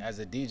 Like as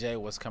a DJ,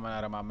 what's coming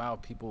out of my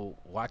mouth, people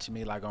watching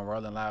me like on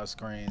Rolling Loud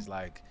screens,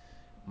 like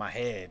my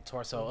head,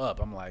 torso up.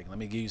 I'm like, let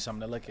me give you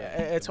something to look at.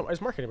 It's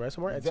marketing, bro. It's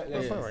marketing. Yeah.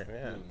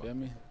 You feel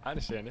me? I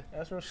understand it.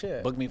 That's real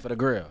shit. Book me for the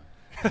grill.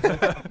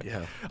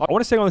 Yeah. I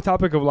want to stay on the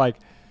topic of like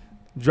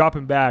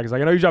dropping bags.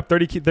 Like I know you dropped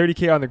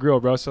 30K on the grill,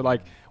 bro. So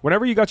like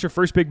whenever you got your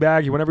first big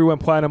bag, whenever you went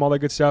platinum, all that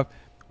good stuff,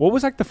 what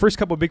was like the first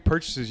couple of big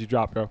purchases you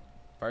dropped, bro?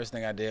 First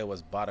thing I did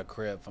was bought a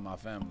crib for my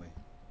family.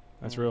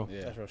 That's real.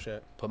 Yeah. That's real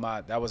shit.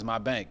 That was my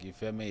bank, you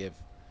feel me? If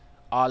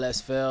all else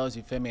fails,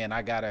 you feel me, and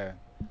I gotta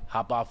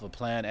hop off of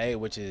plan A,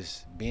 which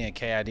is being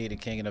K.I.D, the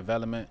king of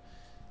development,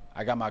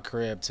 I got my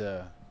crib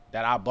that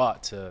I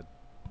bought to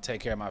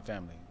take care of my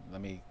family.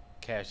 Let me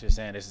cash this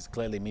in. This is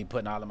clearly me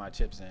putting all of my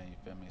chips in, you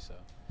feel me? So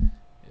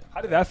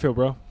How did that feel,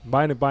 bro?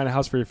 Buying a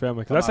house for your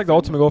family, because that's like the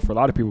ultimate goal for a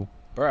lot of people.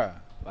 Bruh,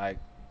 like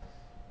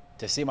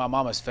to see my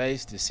mama's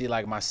face, to see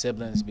like my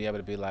siblings be able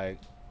to be like,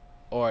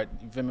 or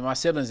you feel me? My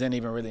siblings didn't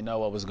even really know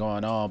what was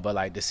going on, but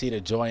like to see the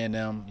joy in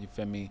them, you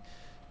feel me?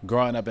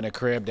 growing up in a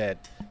crib that,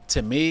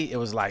 to me, it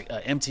was like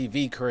an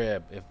MTV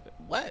crib.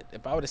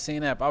 If I would have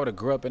seen that, if I would have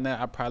grew up in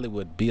that, I probably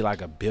would be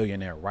like a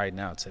billionaire right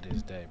now to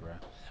this day, bro.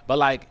 But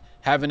like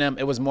having them,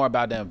 it was more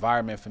about the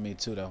environment for me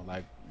too, though.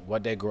 Like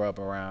what they grew up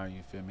around,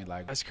 you feel me?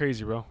 Like That's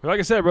crazy, bro. Like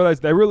I said, bro,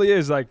 that really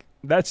is like,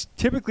 that's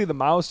typically the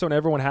milestone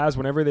everyone has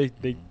whenever they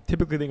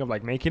typically think of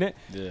like making it.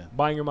 Yeah.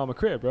 Buying your mom a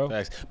crib, bro.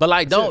 Facts. But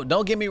like,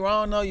 don't get me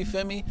wrong though, you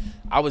feel me?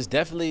 I was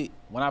definitely,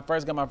 when I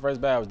first got my first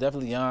bag, I was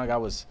definitely young. I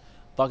was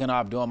fucking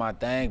off doing my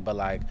thing, but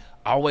like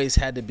I always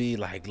had to be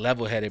like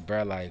level-headed,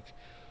 bro. Like,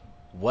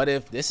 what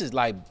if this is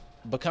like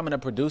becoming a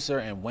producer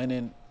and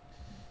winning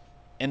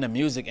in the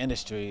music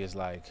industry is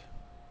like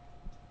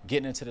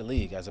getting into the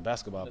league as a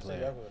basketball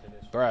player.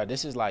 Bro,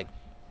 this is like,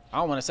 I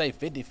don't want to say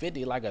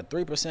 50-50, like a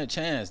 3%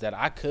 chance that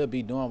I could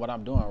be doing what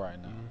I'm doing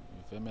right now.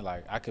 You feel me?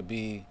 Like I could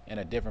be in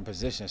a different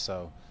position.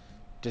 So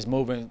just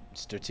moving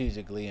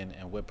strategically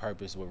and with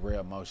purpose, with real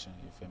emotion.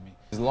 You feel me?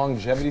 Is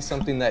longevity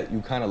something that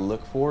you kind of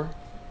look for?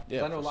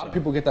 Yeah, I know a lot of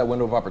people get that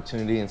window of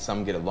opportunity, and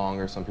some get it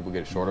longer, some people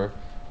get it shorter.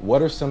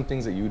 What are some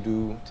things that you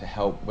do to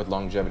help with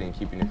longevity and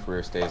keeping your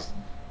career stays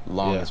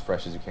long, as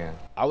fresh as you can?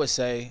 I would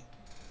say,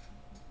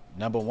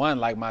 number one,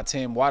 like my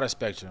team, Water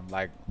Spectrum.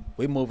 Like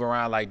we move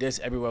around like this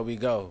everywhere we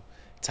go.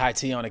 Ty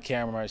T on the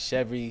camera,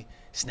 Chevy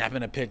snapping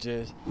the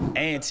pictures,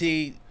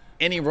 A&T,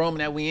 any room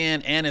that we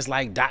in, and it's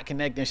like dot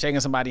connecting, shaking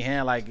somebody's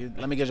hand, like,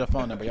 let me get your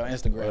phone number, your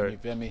Instagram, you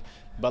feel me?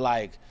 But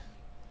like,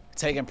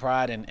 taking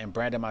pride and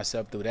branding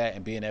myself through that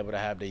and being able to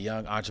have the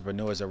young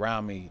entrepreneurs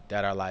around me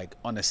that are like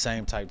on the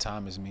same type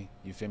time as me,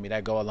 you feel me?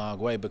 That go a long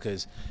way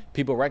because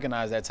people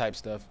recognize that type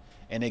stuff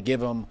and they give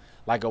them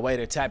like a way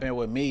to tap in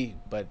with me,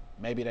 but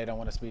maybe they don't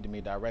want to speak to me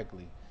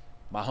directly.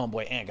 My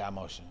homeboy Ant got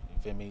motion,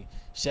 you feel me?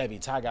 Chevy,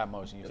 Ty got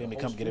motion, you feel me?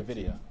 Come get a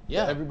video.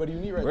 Yeah, everybody you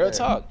need right real there.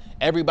 talk.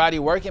 Everybody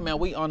working, man.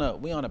 We on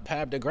a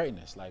path to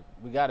greatness. Like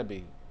we gotta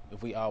be.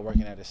 If we all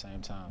working at the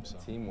same time, so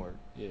teamwork.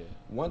 Yeah.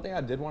 One thing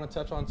I did want to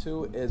touch on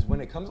too is when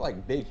it comes to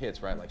like big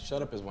hits, right? Like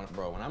Shut Up is one,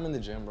 bro. When I'm in the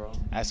gym, bro.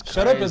 That's crazy.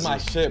 Shut Up is my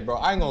shit, bro.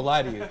 I ain't gonna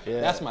lie to you. Yeah.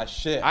 That's my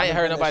shit. I ain't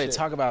heard nobody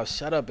talk about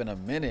Shut Up in a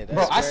minute.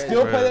 That's bro, I crazy.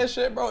 still play that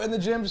shit, bro, in the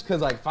gym just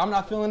cause like if I'm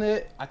not feeling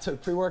it, I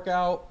took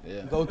pre-workout,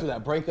 go through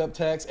that breakup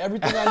text,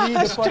 everything I need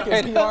to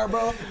fucking PR,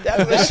 bro.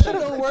 That shit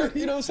don't work,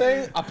 you know what I'm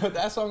saying? I put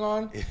that song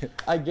on,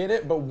 I get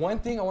it, but one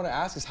thing I want to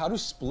ask is how do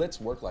splits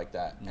work like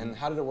that? And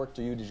how did it work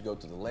for you? Did you go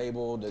through the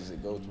label? Does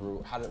it go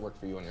through, how did it work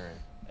for you on your end?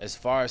 As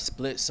far as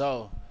split,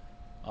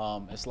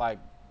 it's like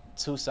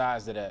two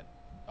sides to that.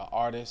 An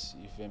artist,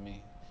 you feel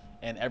me?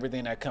 And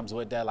everything that comes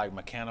with that, like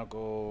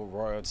mechanical,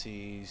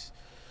 royalties,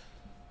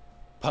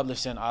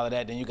 publishing, all of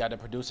that. Then you got the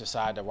producer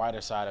side, the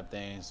writer side of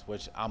things,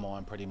 which I'm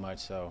on pretty much.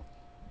 So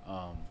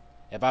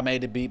if I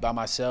made the beat by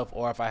myself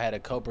or if I had a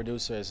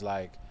co-producer, it's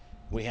like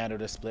we handle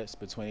the splits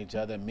between each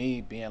other.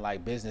 Me being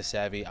like business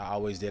savvy, I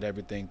always did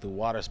everything through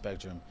Water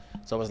Spectrum.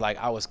 So it was like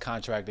I was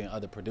contracting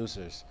other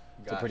producers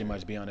to pretty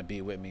much be on the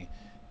beat with me.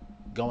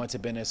 Go into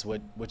business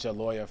with your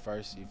lawyer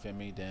first, you feel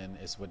me? Then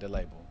it's with the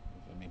label,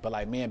 you feel me? But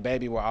like me and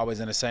Baby were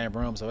always in the same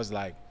room, so it's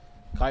like,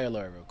 call your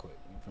lawyer real quick.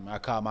 You feel me? I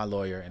called my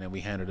lawyer and then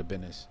we handled the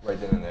business. Right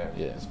then and there.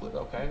 Yeah. Split,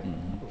 okay.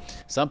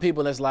 Some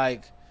people, it's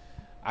like,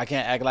 I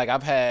can't act like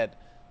I've had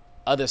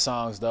other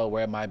songs though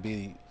where it might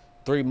be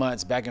 3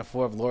 months back and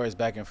forth, lawyers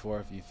back and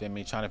forth, you feel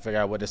me? Trying to figure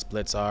out what the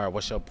splits are,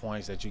 what's your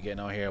points that you getting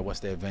on here,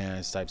 what's the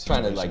advance type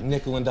situation. Trying to like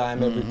nickel and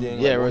dime everything.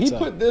 Yeah, like, well, he tough.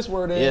 put this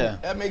word in, Yeah.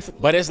 that makes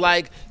it. But it's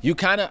like, you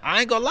kind of,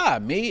 I ain't gonna lie,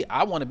 me,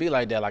 I want to be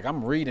like that. Like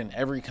I'm reading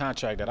every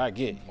contract that I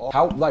get.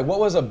 How, like, what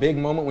was a big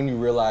moment when you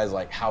realized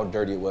like how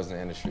dirty it was in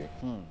the industry?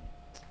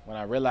 When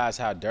I realized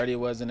how dirty it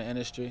was in the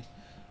industry,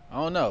 I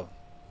don't know.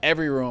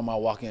 Every room I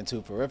walk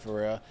into for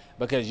real,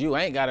 because you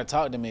ain't got to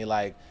talk to me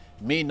like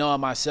me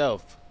knowing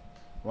myself.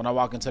 When I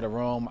walk into the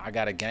room, I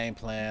got a game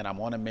plan.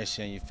 I'm on a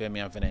mission, you feel me?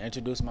 I'm finna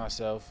introduce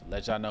myself,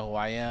 let y'all know who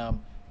I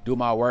am, do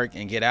my work,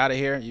 and get out of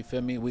here, you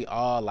feel me? We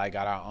all like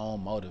got our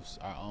own motives,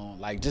 our own,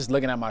 like just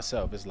looking at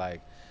myself, it's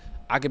like,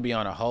 I could be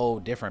on a whole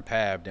different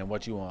path than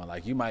what you on.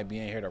 Like you might be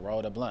in here to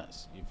roll the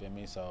blunts, you feel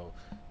me? So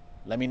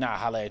let me not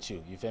holler at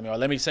you feel me? Or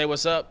let me say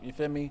what's up, you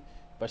feel me?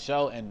 But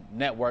show and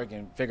network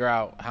and figure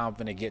out how I'm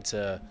finna get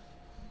to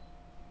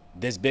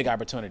this big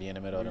opportunity in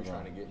the middle of the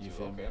room. You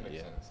feel me?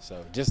 Yeah.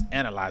 So just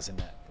analyzing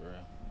that for real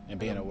and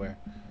being aware.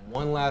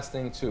 One last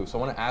thing too. So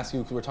I want to ask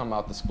you, because we're talking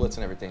about the splits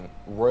and everything,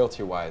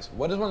 royalty-wise.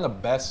 What is one of the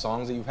best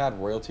songs that you've had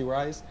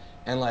royalty-wise?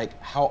 And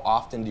like, how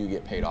often do you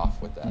get paid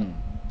off with that?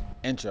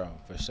 Intro,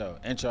 for sure.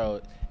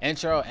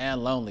 Intro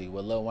and Lonely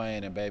with Lil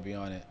Wayne and Baby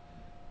on it.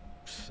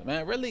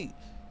 Man, really,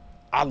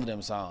 all of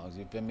them songs,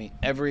 you feel me?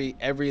 Every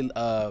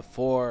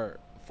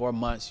 4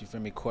 months, you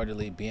feel me,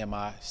 quarterly,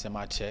 BMI, send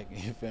my check,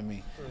 you feel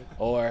me?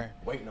 Or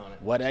Waiting on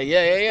it. What?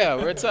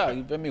 Yeah. Real talk,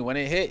 you feel me? When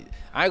it hit,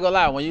 I ain't gonna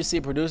lie, when you see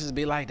producers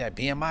be like that,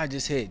 BMI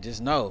just hit, just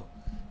know,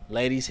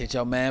 ladies, hit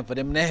your man for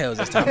them nails.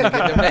 It's time to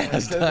get the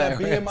nails done. That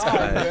BMI,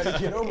 you gotta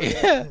get over it.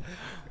 Yeah.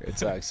 Real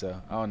talk,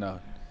 so, I don't know.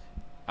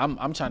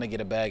 I'm trying to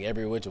get a bag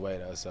every which way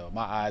though, so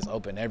my eyes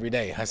open every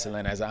day,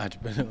 hustling as an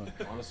entrepreneur.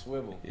 On a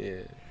swivel.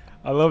 Yeah.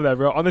 I love that,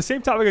 bro. On the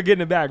same topic of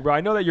getting it back, bro,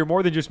 I know that you're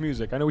more than just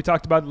music. I know we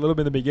talked about it a little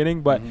bit in the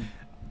beginning, but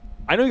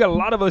I know you got a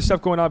lot of other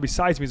stuff going on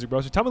besides music,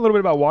 bro. So tell me a little bit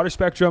about Water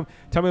Spectrum.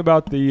 Tell me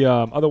about the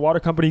other water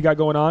company you got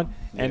going on.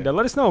 And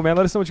let us know, man.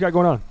 Let us know what you got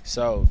going on.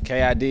 So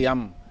K.I.D,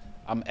 I'm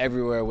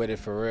everywhere with it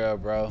for real,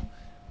 bro.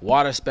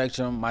 Water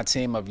Spectrum, my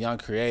team of young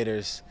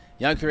creators.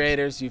 Young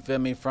creators, you feel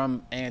me,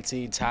 from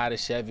A&T, Ty to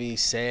Chevy,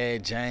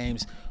 Said,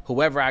 James,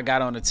 whoever I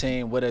got on the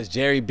team with us,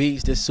 Jerry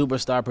Beats, this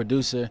superstar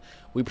producer.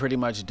 We pretty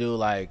much do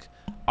like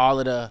all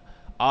of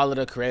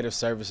the creative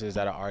services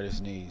that an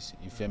artist needs,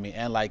 you feel me,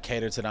 and like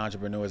cater to the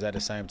entrepreneurs at the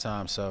same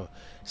time. So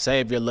say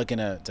if you're looking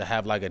to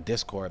have like a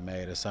Discord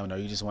made or something, or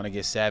you just want to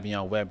get savvy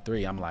on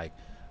Web3, I'm like,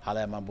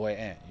 holla at my boy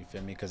Ant, you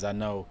feel me, because I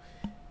know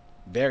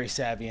very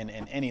savvy in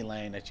any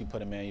lane that you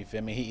put him in, you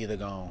feel me. He either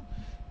gonna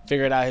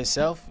figure it out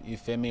himself, you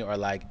feel me, or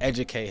like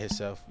educate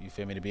himself, you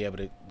feel me, to be able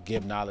to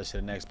give knowledge to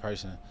the next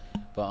person.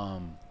 But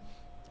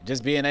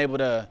just being able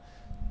to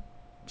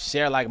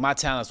share like my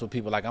talents with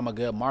people. Like I'm a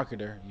good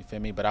marketer, you feel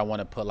me, but I want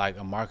to put like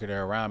a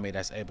marketer around me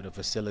that's able to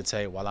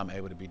facilitate while I'm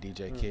able to be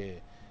DJ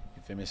Kid,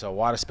 you feel me. So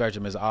Water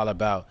Spectrum is all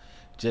about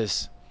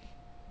just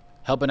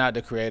helping out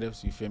the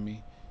creatives, you feel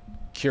me,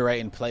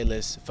 curating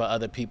playlists for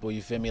other people,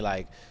 you feel me.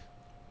 Like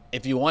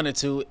if you wanted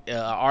to, an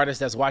artist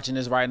that's watching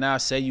this right now,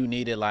 say you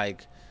needed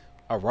like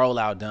a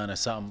rollout done or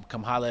something,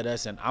 come holler at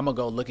us and I'm gonna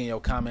go look in your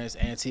comments,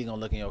 Auntie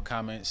gonna look in your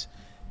comments,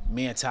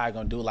 me and Ty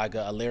gonna do like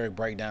a lyric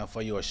breakdown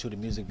for you, or shoot a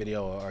music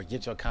video, or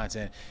get your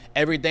content.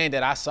 Everything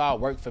that I saw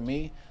work for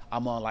me,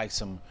 I'm on like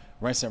some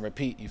rinse and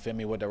repeat, you feel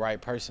me, with the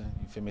right person,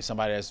 you feel me,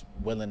 somebody that's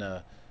willing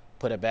to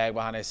put a bag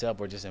behind themselves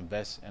or just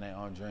invest in their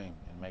own dream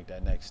and make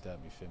that next step,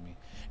 you feel me.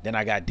 Then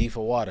I got D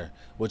for Water,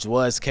 which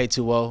was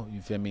K2O,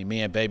 you feel me.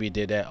 Me and Baby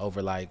did that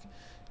over like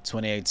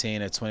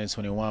 2018 or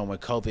 2021 when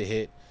COVID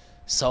hit.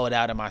 Sold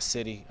out in my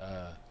city.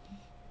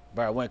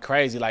 Bro, it went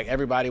crazy. Like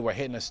everybody were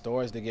hitting the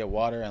stores to get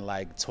water and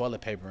like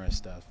toilet paper and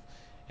stuff.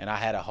 And I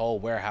had a whole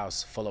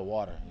warehouse full of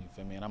water, you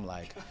feel me? And I'm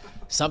like,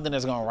 something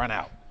is gonna run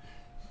out.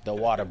 The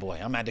water boy.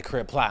 I'm at the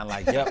crib plotting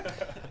like, yep,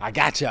 I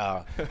got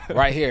y'all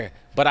right here.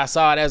 But I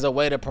saw it as a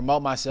way to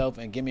promote myself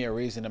and give me a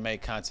reason to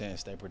make content and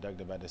stay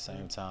productive at the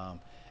same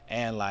time.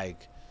 And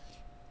like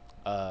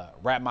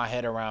wrap my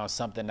head around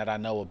something that I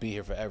know will be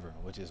here forever,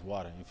 which is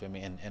water, you feel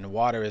me. And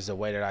water is the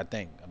way that I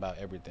think about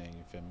everything,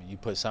 you feel me. You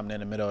put something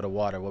in the middle of the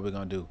water, what we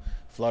gonna do?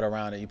 Float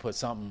around it. You put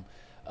something,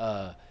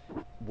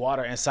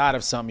 water inside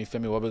of something, you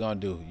feel me, what we gonna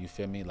do? You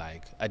feel me?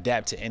 Like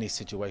adapt to any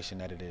situation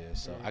that it is.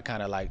 So I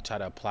kind of like try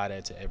to apply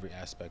that to every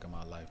aspect of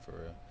my life for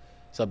real.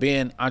 So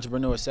being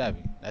entrepreneur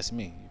savvy, that's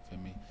me, you feel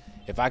me.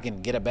 If I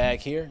can get a bag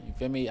here, you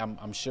feel me,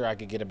 I'm sure I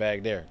could get a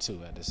bag there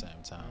too at the same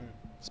time,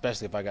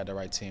 especially if I got the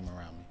right team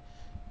around me.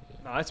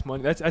 No, that's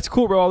money. That's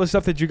cool, bro. All the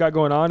stuff that you got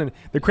going on, and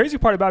the crazy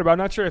part about it, bro, I'm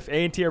not sure if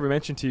A&T ever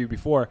mentioned to you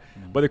before,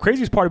 but the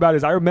craziest part about it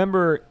is I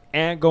remember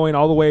Ant going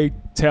all the way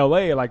to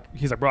LA. Like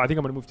he's like, bro, I think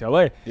I'm gonna move to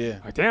LA. Yeah.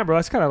 Like, damn, bro,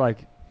 that's kind of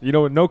like, you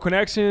know, no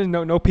connections,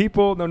 no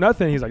people, no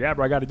nothing. He's like, yeah,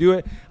 bro, I got to do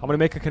it. I'm gonna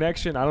make a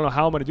connection. I don't know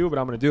how I'm gonna do it, but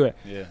I'm gonna do it.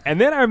 Yeah. And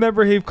then I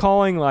remember him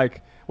calling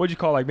like, what'd you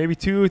call, like maybe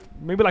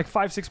like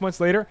 5-6 months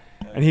later,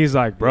 and he's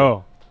like,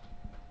 bro,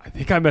 I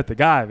think I met the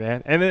guy,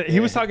 man. And then he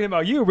was talking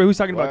about you, bro. He was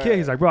talking about Kid.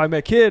 He's like, bro, I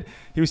met Kid.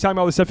 He was talking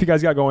about all the stuff you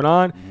guys got going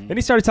on. Then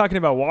he started talking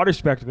about Water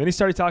Spectrum. Then he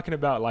started talking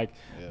about like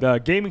the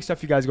gaming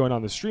stuff you guys going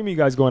on, the streaming you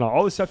guys going on,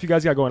 all the stuff you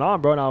guys got going on,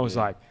 bro. And I was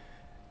like,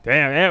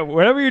 damn, Ant,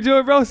 whatever you're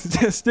doing, bro,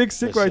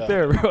 stick right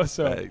there, bro.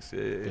 So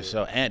for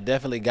sure. Ant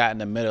definitely got in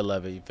the middle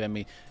of it, you feel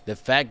me? The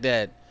fact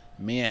that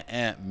me and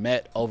Ant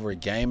met over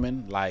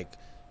gaming, like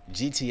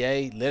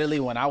GTA, literally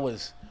when I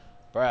was,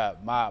 bruh,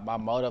 my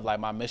motive, like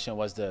my mission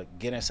was to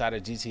get inside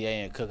of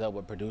GTA and cook up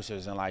with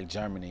producers in like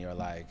Germany, or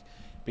like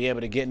be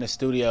able to get in the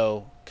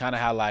studio kind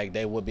of how like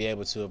they would be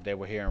able to if they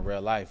were here in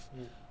real life,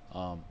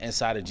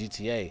 inside of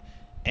GTA.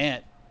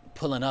 Ant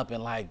pulling up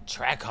in like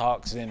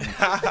Trackhawks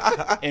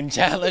and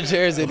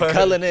Challengers and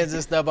Cullinans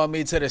and stuff on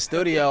me to the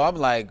studio. I'm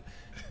like,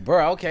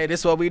 bro, okay,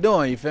 this is what we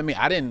doing, you feel me?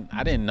 I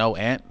didn't know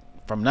Ant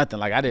from nothing.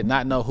 Like I did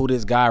not know who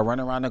this guy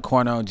running around the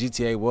corner on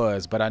GTA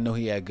was, but I knew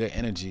he had good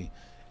energy.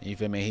 You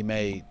feel me? He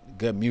made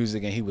good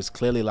music, and he was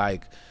clearly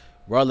like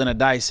rolling the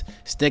dice,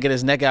 sticking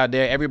his neck out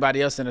there.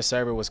 Everybody else in the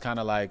server was kind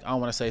of like, I don't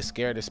want to say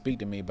scared to speak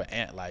to me, but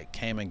Ant like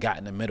came and got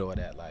in the middle of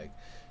that. Like,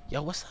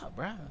 yo, what's up,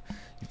 bro?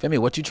 You feel me?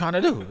 What you trying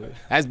to do?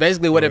 That's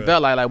basically what it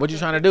felt like. Like, what you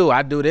trying to do?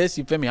 I do this.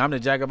 You feel me? I'm the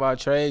jack of all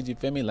trades. You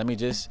feel me? Let me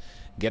just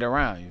get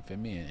around. You feel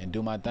me? And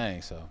do my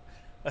thing. So.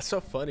 That's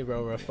so funny,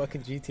 bro. We're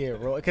fucking GTA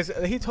role, because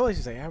he told us,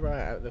 he's like, yeah,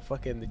 bro, the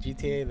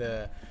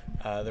GTA,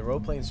 the role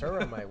playing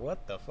server. I'm like,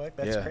 what the fuck?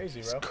 That's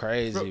crazy, bro. It's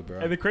crazy, bro.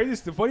 And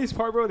the funniest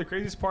part, bro, the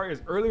craziest part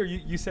is earlier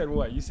you said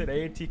what? You said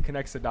A&T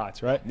connects the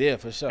dots, right? Yeah,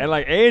 for sure. And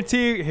like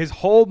A&T, his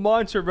whole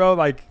mantra, bro,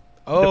 like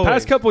the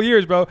past couple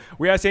years, bro,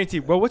 we asked A&T,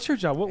 bro, what's your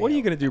job? What are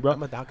you gonna do, bro?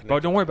 I'm a dot connector. Bro,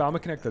 don't worry about it. I'm gonna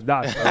connect the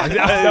dots. Bro. Like,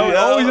 that was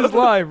always his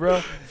line,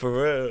 bro.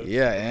 For real.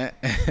 Yeah,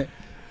 Ant.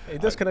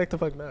 It does connect the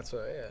fuck not, so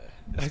yeah.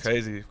 It's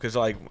crazy because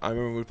like I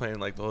remember we were playing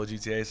like the whole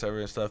GTA server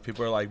and stuff.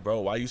 People are like,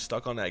 bro, why you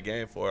stuck on that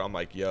game for? I'm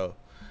like, yo,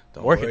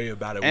 Don't Working. worry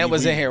about it. And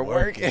was in here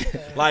working.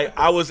 working. Like,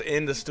 I was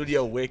in the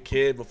studio with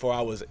Kid before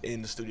I was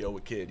in the studio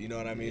with Kid. You know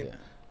what I mean? Yeah.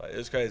 Like,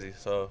 it's crazy.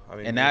 So, I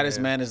mean. And now this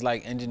man is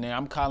like engineer.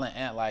 I'm calling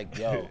Ant like,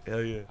 yo,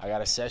 Hell yeah. I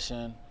got a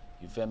session.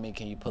 You feel me?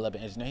 Can you pull up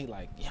an engineer? He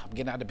like, yeah, I'm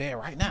getting out of bed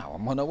right now.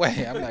 I'm on the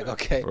way. I'm like,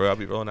 okay. Bro, I'll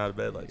be rolling out of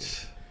bed like,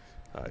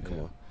 all right, come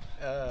on.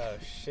 Oh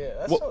shit,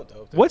 that's What- so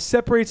dope. Dude. What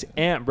separates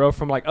Ant, bro,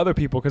 from like other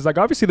people? Because like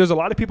obviously there's a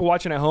lot of people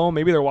watching at home.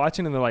 Maybe they're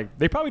watching and they're like,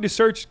 they probably just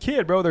search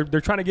Kid, bro.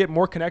 They're trying to get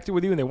more connected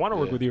with you and they want to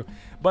work Yeah. with you.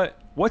 But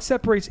what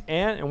separates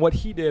Ant and what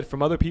he did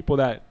from other people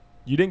that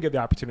you didn't get the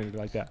opportunity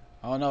like that?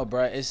 I don't know,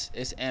 bro. It's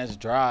Ant's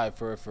drive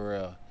for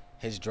real.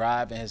 His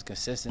drive and his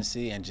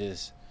consistency and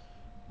just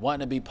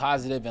wanting to be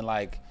positive and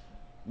like,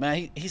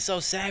 man, he's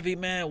so savvy,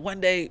 man. One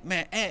day,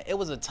 man, Ant, it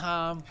was a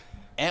time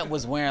Ant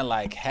was wearing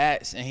like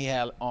hats and he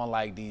had on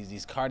like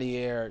these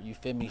Cartier, you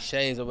feel me,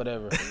 shades or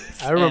whatever.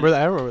 I remember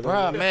that. I remember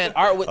that. Bruh, man,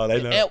 Art was, Oh,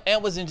 they know.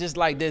 Ant was in just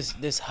like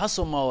this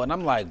hustle mode, and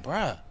I'm like,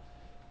 bruh,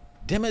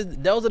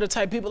 those are the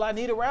type of people I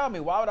need around me.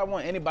 Why would I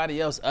want anybody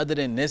else other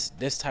than this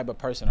type of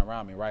person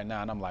around me right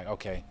now? And I'm like,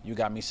 okay, you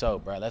got me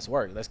sold, bruh. Let's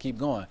work. Let's keep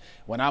going.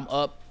 When I'm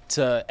up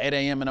to 8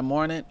 a.m. in the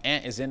morning,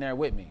 Ant is in there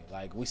with me.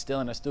 Like, we still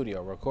in the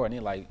studio recording. He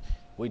like,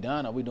 we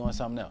done or we doing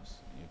something else?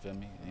 You feel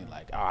me? And he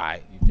like, all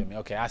right, you feel me?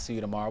 Okay, I see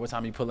you tomorrow. What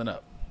time you pulling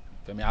up?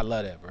 You feel me? I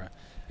love that, bruh.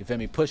 You feel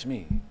me? Push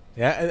me.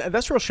 Yeah, and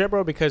that's real shit,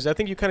 bro. Because I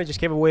think you kind of just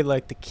gave away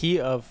like the key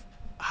of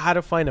how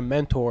to find a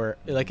mentor.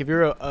 Like if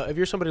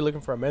you're somebody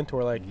looking for a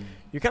mentor, like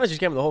you kind of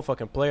just gave them the whole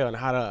fucking play on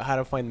how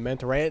to find a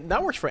mentor, right? And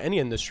that works for any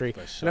industry.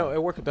 For sure. You know,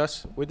 it worked with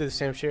us. We did the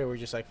same shit. We're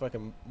just like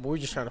we're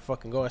just trying to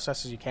fucking go as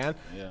fast as you can.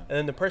 Yeah. And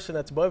then the person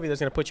that's above you that's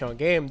gonna put you on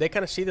game, they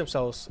kind of see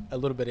themselves a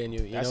little bit in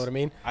you. You know what I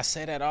mean? I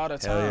say that all the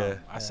Hell time. yeah.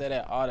 I say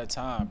that all the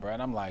time, bro.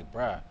 And I'm like,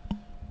 bruh,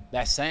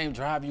 that same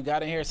drive you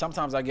got in here,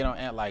 sometimes I get on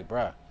Ant like,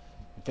 bruh,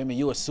 you feel me?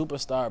 You a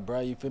superstar,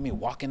 bruh. You feel me?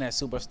 Walking that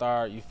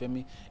superstar, you feel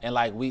me? And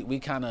like we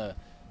kind of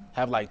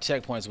have like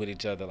checkpoints with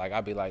each other. Like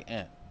I'll be like,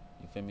 Ant,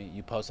 you feel me?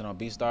 You posting on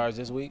BeatStars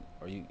this week?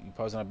 Or you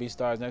posting on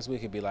BeatStars next week?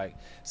 It'd be like,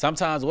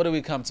 sometimes what do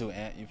we come to,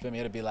 Ant? You feel me?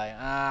 It'll be like,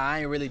 I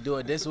ain't really do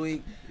it this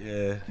week.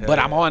 Yeah. But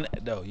I'm on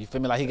it, though. You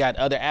feel me? Like he got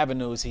other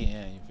avenues he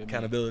in. You feel me?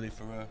 Accountability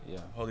for real. Yeah.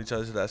 Hold each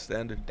other to that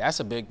standard.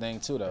 That's a big thing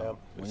too, though. Yep.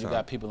 When Big you time.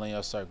 got people in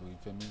your circle, you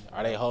feel me?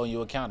 Are they holding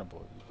you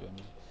accountable? You feel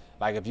me?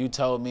 Like if you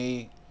told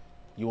me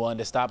you wanted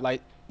to stop,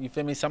 like, you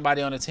feel me?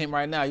 Somebody on the team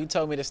right now, you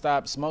told me to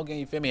stop smoking,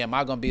 you feel me? Am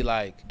I gonna be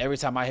like, every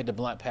time I hit the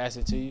blunt, pass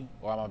it to you?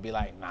 Or I'm gonna be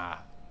like, nah,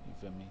 you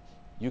feel me?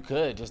 You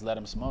could just let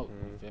them smoke,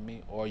 you feel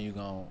me? Or you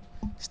gonna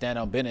stand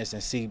on business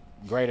and see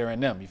greater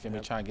in them, you feel me?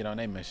 Trying to get on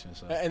their mission.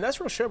 So. And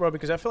that's real shit, bro,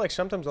 because I feel like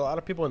sometimes a lot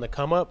of people in the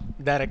come up,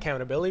 that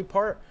accountability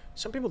part,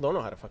 some people don't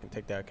know how to fucking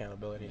take that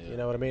accountability. Yeah. You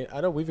know what I mean?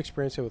 I know we've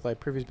experienced it with like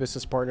previous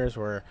business partners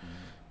where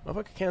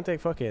motherfucker can't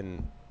take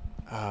fucking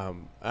I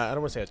don't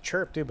want to say a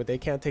chirp, dude, but they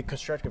can't take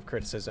constructive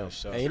criticism. For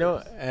sure. And, you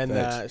know, and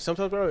Facts.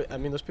 sometimes, bro, I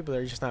mean, those people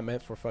are just not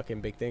meant for fucking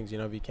big things. You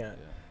know, if you can't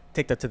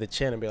take that to the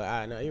chin and be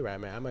like, no, you're right,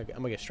 man. I'm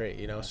gonna get straight.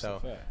 You know, That's a so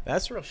fact.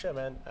 that's real shit,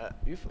 man.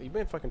 You've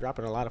been fucking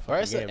dropping a lot of Bro,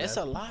 fucking game, it's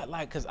man. a lot,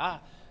 like, cause I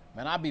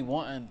be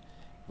wanting.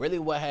 Really,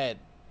 what had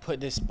put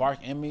this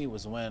spark in me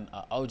was when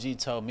OG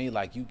told me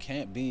like, you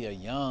can't be a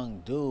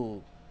young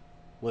dude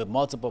with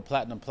multiple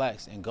platinum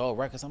plaques and gold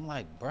records. I'm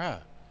like, bruh,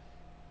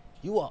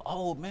 you an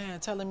old man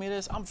telling me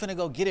this? I'm finna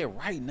go get it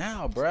right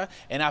now, bruh.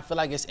 And I feel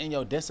like it's in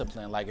your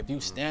discipline. Like if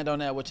you stand on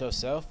that with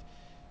yourself,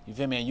 you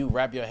feel me, and you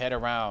wrap your head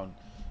around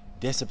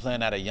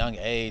discipline at a young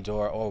age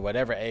or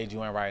whatever age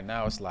you in right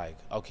now, it's like,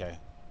 okay,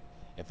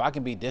 if I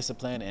can be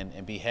disciplined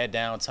and be head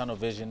down, tunnel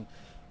vision,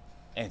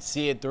 and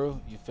see it through,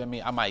 you feel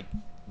me, I might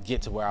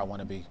get to where I want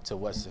to be, to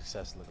what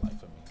success look like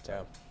for me.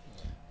 Yeah.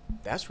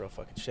 That's real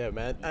fucking shit,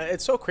 man.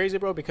 It's so crazy,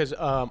 bro, because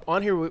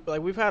on here,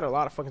 we've had a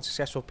lot of fucking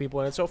successful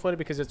people, and it's so funny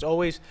because it's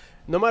always,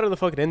 no matter the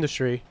fucking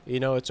industry, you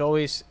know, it's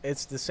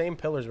the same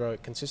pillars, bro.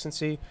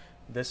 Consistency,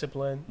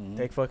 discipline,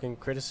 take fucking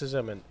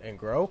criticism and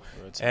grow,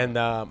 Real time.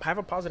 and have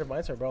a positive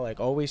mindset, bro. Like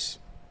always,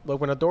 like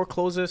when a door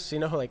closes, you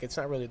know, like it's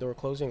not really a door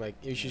closing, like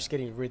you're just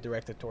getting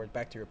redirected towards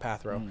back to your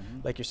path, bro.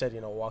 Like you said, you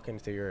know, walking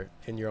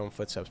in your own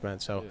footsteps, man.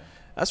 So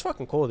that's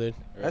fucking cool, dude.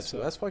 That's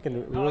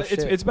fucking real shit.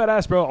 It's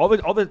badass, bro. All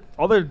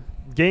the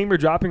game you're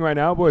dropping right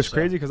now, boy, is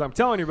crazy. Because I'm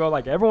telling you, bro,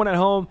 like everyone at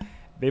home,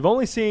 they've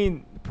only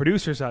seen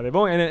producer side. They've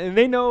only and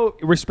they know,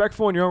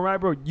 respectful in your own right,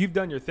 bro. You've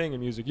done your thing in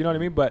music. You know what I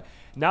mean? But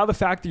now the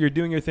fact that you're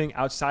doing your thing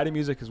outside of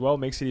music as well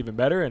makes it even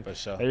better. And For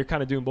sure. that you're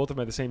kind of doing both of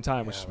them at the same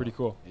time, which is pretty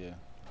cool. Yeah.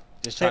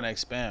 Just trying to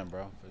expand,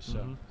 bro, for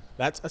sure.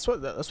 That's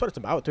what it's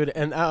about, dude.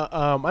 And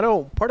I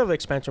know part of the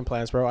expansion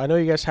plans, bro. I know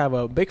you guys have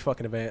a big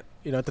fucking event,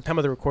 you know, at the time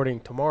of the recording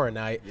tomorrow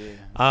night.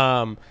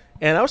 Yeah.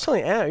 And I was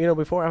telling Ant, you know,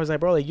 before I was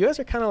like, bro, like you guys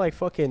are kind of like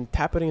fucking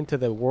tapping into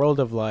the world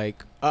of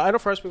like, I know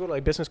for us we go to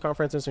like business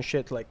conferences and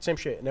shit, like same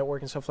shit,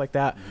 network and stuff like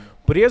that.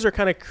 But you guys are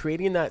kind of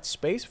creating that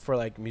space for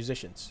like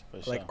musicians,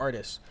 For like sure.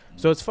 artists.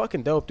 So it's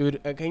fucking dope,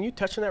 dude. Can you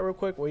touch on that real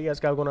quick? What you guys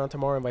got going on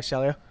tomorrow in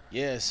Visalia?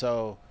 Yeah,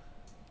 so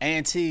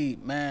A&T,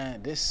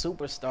 man, this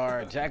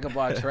superstar, Jack of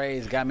all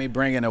trades, got me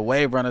bringing the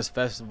Wave Runners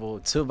Festival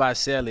to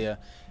Visalia.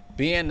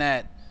 Being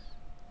that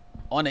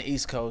on the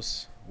East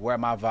Coast, where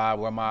my vibe,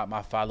 where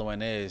my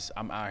following is,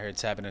 I'm out here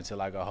tapping into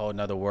like a whole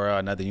nother world,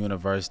 another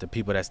universe. The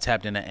people that's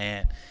tapped in the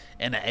Ant,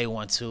 in the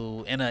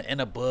A12, in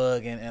a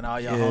Bug, and all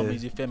your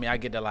homies. You feel me? I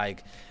get to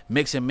like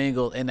mix and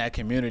mingle in that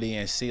community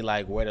and see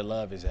like where the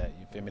love is at.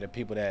 You feel me? The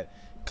people that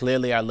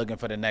clearly are looking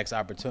for the next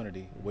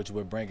opportunity, which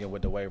we're bringing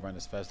with the Wave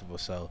Runners Festival.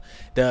 So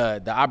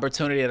the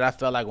opportunity that I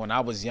felt like when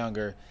I was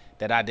younger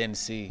that I didn't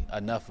see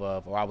enough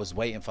of, or I was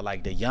waiting for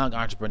like the young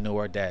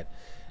entrepreneur that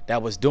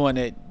was doing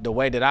it the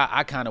way that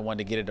I kind of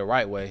wanted to get it the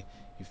right way.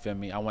 You feel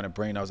me? I want to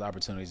bring those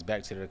opportunities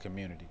back to the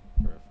community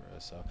for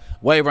us. So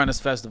Wave Runners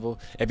Festival.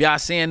 If y'all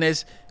seeing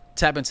this,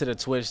 tap into the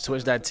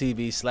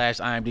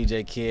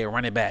twitch.tv/IamDJKid.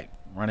 Run it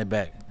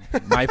back.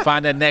 Might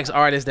find that next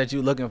artist that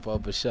you're looking for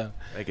sure.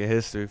 Making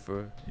history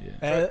for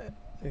I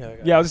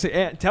was gonna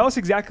say, tell us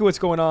exactly what's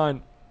going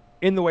on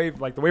in the Wave,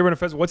 like the Wave Runner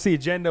Festival. What's the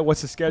agenda?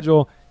 What's the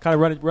schedule? Kind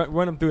of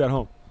run them through at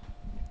home.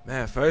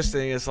 Man, first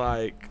thing is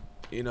like,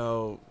 you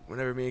know,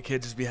 whenever me and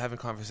Kid just be having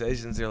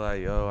conversations, they're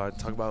like, yo, I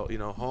talk about, you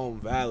know, home,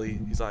 Valley.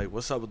 He's like,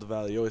 what's up with the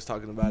Valley? You're always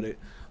talking about it.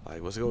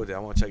 Like, what's good with it? I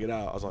want to check it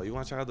out. I was like, you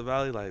want to check out the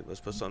Valley? Like, let's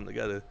put something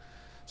together.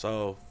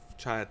 So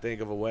trying to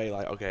think of a way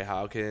like, okay,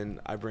 how can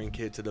I bring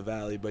Kid to the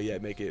Valley, but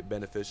yet make it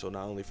beneficial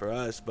not only for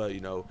us, but,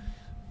 you know,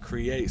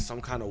 create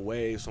some kind of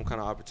wave, some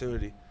kind of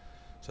opportunity.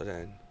 So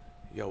then,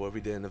 yo, what we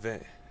did an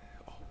event,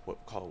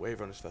 called Wave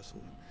Runners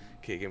Festival.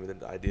 Kid gave me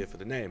the idea for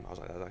the name. I was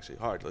like, that's actually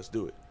hard. Let's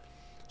do it.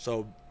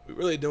 So we're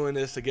really doing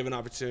this to give an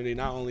opportunity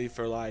not only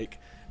for like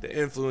the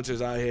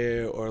influencers out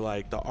here or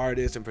like the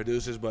artists and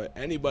producers, but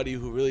anybody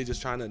who really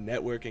just trying to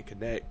network and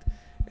connect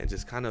and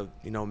just kind of,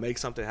 you know, make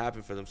something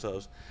happen for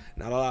themselves.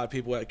 Not a lot of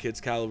people at Kid's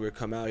caliber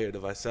come out here to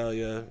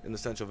Visalia in the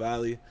Central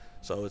Valley,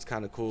 so it's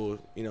kind of cool,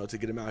 you know, to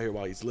get him out here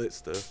while he's lit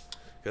still.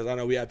 Because I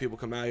know we had people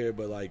come out here,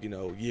 but like, you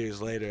know,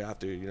 years later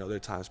after, you know, their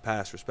time's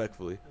passed,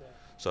 respectfully. Yeah.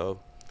 So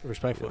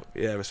respectfully.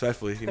 Yeah,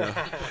 respectfully, you know.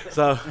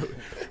 So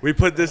we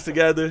put this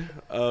together.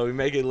 We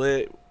make it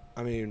lit.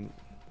 I mean,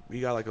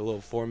 we got like a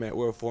little four-man.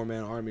 We're a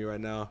four-man army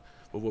right now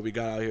with what we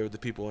got out here with the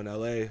people in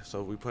LA.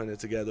 So we putting it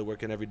together,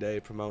 working every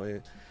day,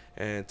 promoting,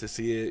 and to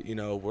see it, you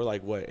know, we're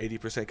like what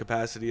 80%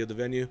 capacity of the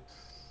venue.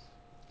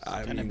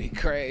 It's gonna be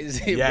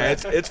crazy. Yeah,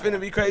 bro. it's gonna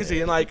be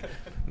crazy. And like,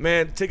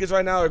 man, tickets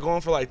right now are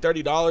going for like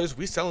 $30.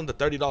 We selling the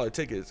 $30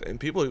 tickets, and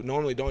people who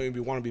normally don't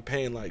even want to be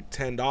paying like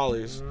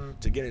 $10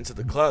 to get into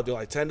the club. They're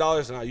like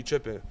 $10, now you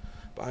tripping.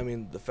 But I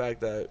mean, the fact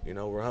that, you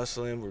know, we're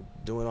hustling, we're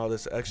doing all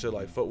this extra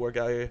like footwork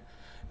out here,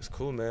 it's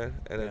cool, man.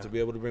 And then to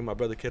be able to bring my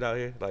brother Kid out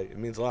here, like, it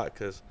means a lot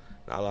because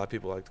not a lot of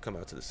people like to come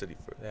out to the city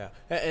for it. Yeah,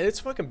 and it's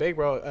fucking big,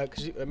 bro.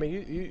 Because I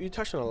mean, you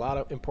touched on a lot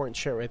of important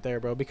shit right there,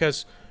 bro.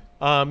 Because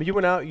you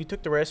went out, you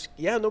took the risk.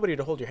 Yeah, nobody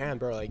to hold your hand,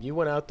 bro. Like, you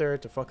went out there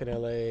to fucking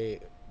LA.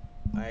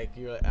 Like,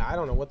 you're like, I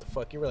don't know what the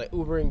fuck. You were like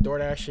Ubering,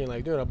 DoorDashing,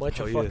 like doing a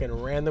bunch of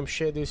fucking random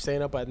shit, dude.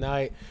 Staying up at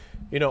night,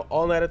 you know,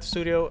 all night at the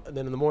studio. And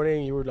then in the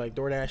morning, you were like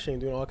DoorDashing,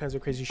 doing all kinds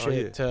of crazy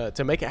shit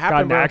to make it happen.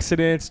 Got in bro.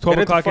 accidents, 12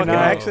 o'clock at night.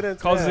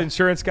 Accidents, calls the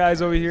insurance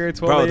guys over here at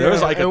 12 Bro, a.m. there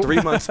was like a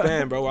 3-month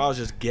span, bro, where I was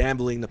just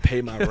gambling to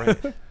pay my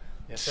rent.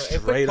 Yeah,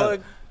 so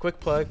quick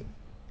plug,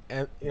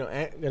 and you know,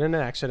 get in an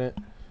accident.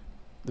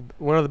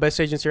 One of the best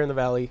agents here in the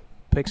Valley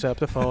picks up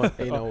the phone.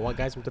 You know,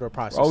 guides him through a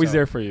process. Always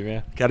there for you,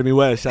 man. Academy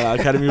West, shout out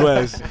Academy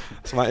West.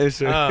 It's my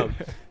insurance.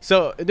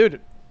 So, dude,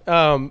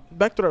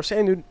 back to what I was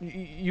saying, dude.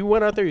 You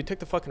went out there, you took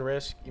the fucking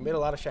risk, you made a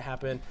lot of shit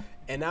happen,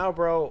 and now,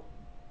 bro,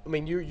 I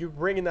mean, you're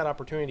bringing that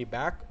opportunity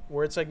back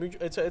where it's like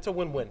it's a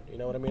win-win. You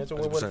know what I mean? It's a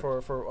win-win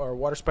 100%. for our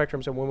water spectrum.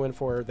 It's a win-win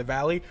for the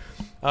Valley.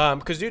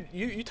 Because, dude,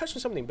 you touched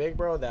on something big,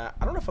 bro, that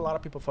I don't know if a lot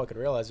of people fucking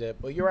realize it,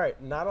 but you're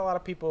right. Not a lot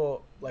of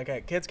people, like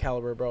at Kids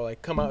caliber, bro,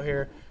 like come out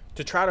here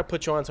to try to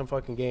put you on some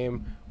fucking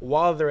game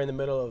while they're in the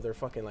middle of their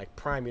fucking like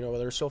prime, you know, where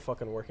they're still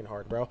fucking working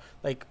hard, bro.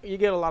 Like, you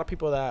get a lot of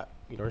people that,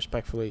 you know,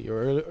 respectfully,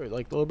 you're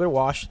like a little bit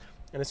washed,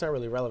 and it's not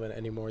really relevant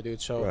anymore,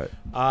 dude. So,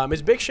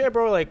 it's big shit,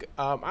 bro. Like,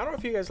 I don't know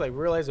if you guys like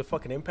realize the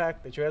fucking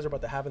impact that you guys are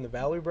about to have in the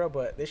Valley, bro.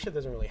 But this shit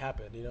doesn't really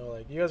happen, you know.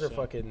 Like, you guys are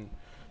fucking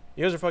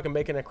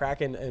making a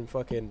crack in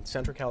fucking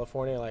Central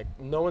California. Like,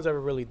 no one's ever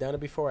really done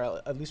it before,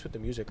 at least with the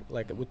music,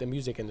 like with the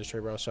music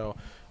industry, bro. So,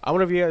 I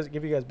want to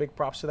give you guys big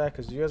props to that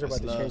because you guys are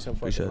about to change some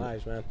fucking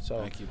lives, man. So,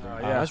 thank you, bro.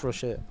 Yeah, that's real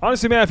shit.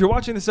 Honestly, man, if you're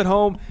watching this at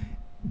home,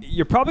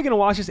 you're probably going to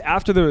watch this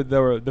after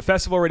the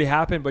festival already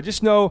happened, but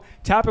just know,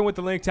 tap in with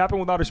the link, tap in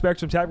with Outer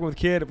Spectrum, tap in with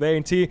Kid of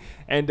A&T,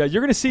 and you're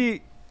going to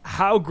see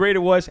how great it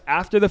was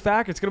after the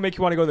fact. It's going to make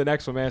you want to go to the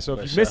next one, man. So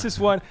if you missed this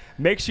one,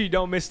 make sure you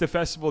don't miss the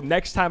festival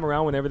next time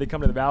around whenever they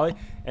come to the Valley.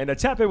 And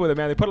tap in with it,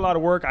 man. They put a lot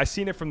of work. I've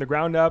seen it from the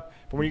ground up,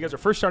 from when you guys are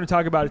first starting to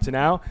talk about it to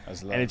now.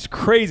 And it's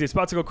crazy. It's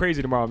about to go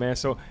crazy tomorrow, man.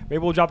 So maybe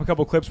we'll drop a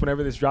couple clips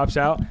whenever this drops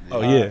out.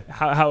 Oh, yeah.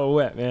 How it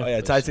went, man. Oh,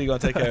 yeah. Ty T going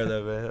to take care of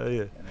that, man. Oh,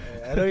 yeah.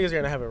 I know you guys are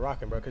going to have it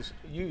rocking, bro, because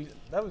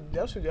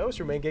that was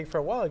your main gig for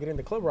a while, getting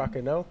the club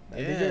rocking, no?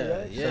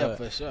 Yeah,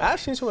 for sure.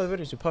 I've seen some of the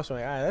videos you post. I'm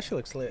like, that shit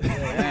looks lit.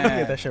 Yeah,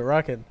 get that shit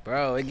rocking.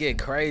 Bro, it get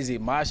crazy.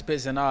 Mosh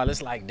pits and all.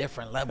 It's like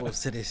different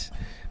levels to this,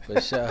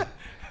 for sure.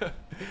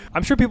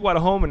 I'm sure people at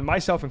home, and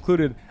myself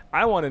included,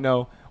 I want to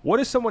know, what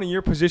is someone in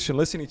your position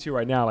listening to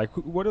right now? Like,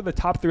 what are the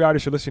top 3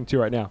 artists you're listening to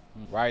right now?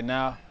 Right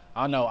now,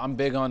 I don't know. I'm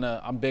big on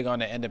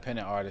the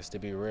independent artists, to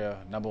be real.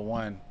 Number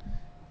one,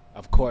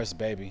 of course,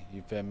 Baby.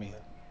 You feel me?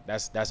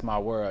 That's my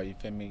world. You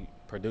feel me?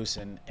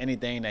 Producing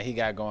anything that he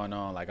got going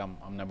on, like I'm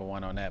number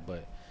one on that.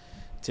 But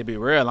to be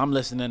real, I'm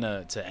listening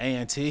to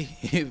A&T.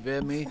 You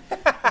feel me?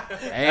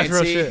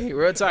 A&T,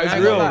 real talk.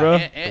 That's real, bro.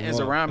 And is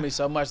around me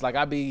so much. Like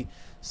I be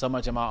so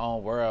much in my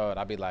own world.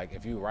 I be like,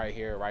 if you right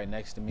here, right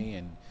next to me,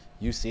 and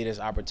you see this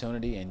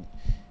opportunity, and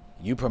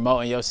you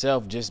promoting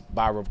yourself just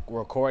by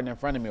recording in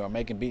front of me or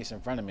making beats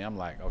in front of me, I'm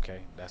like, okay,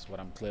 that's what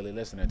I'm clearly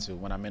listening to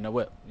when I'm in the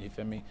whip. You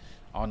feel me?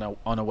 On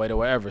the way to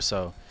wherever.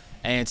 So,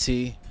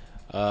 A&T,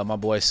 my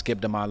boy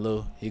Skip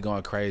DeMalu, he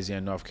going crazy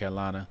in North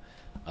Carolina,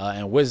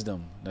 and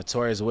Wisdom,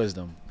 Notorious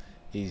Wisdom,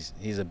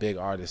 he's a big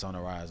artist on the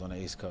rise on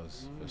the East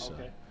Coast for sure.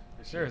 Okay.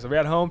 For sure. So we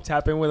at home,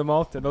 tap in with them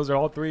all. And those are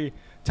all three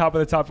top of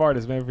the top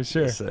artists, man, for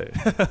sure.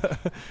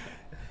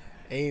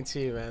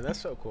 A&T, man, that's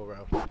so cool,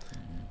 bro.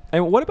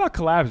 And what about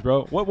collabs,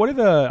 bro? What are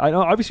the? I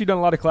know obviously you've done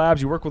a lot of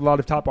collabs. You work with a lot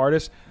of top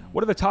artists.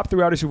 What are the top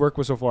 3 artists you work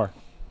with so far?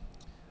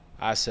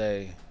 I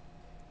say,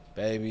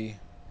 Baby,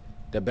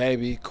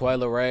 DaBaby, Coi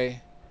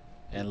Leray,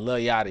 and Lil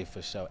Yachty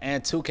for sure,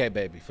 and 2K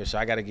Baby for sure.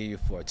 I gotta give you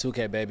 4.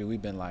 2K Baby,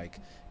 we've been like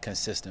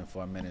consistent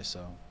for a minute,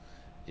 so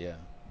yeah.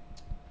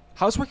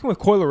 How's working with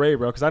Coi Leray,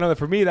 bro? Because I know that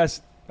for me,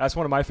 that's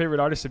one of my favorite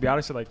artists, to be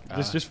honest. Like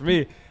just for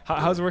me,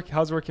 how's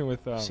working with?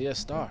 She a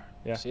star.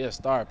 Yeah, she a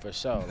star for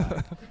sure.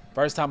 Like,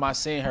 first time I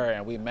seen her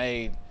and we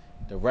made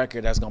the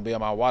record that's gonna be on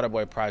my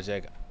Waterboy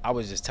project, I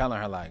was just telling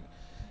her like,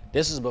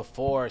 this is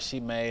before she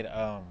made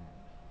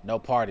No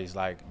Parties.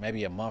 Like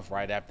maybe a month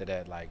right after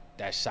that, like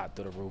that shot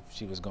through the roof.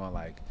 She was going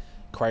like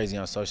crazy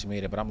on social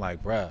media. But I'm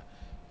like, bruh,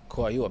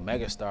 Coi, you a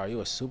megastar, you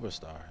a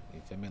superstar.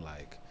 You feel me?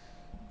 Like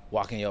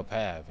walking your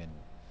path and.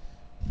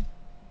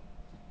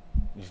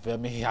 You feel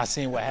me? I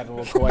seen what happened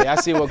with Coi. I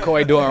see what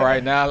Coi doing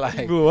right now.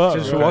 Like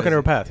She's walking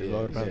her path.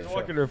 Yeah,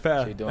 walking her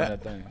path. She doing her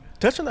thing.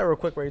 Touch on that real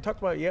quick, bro. You talked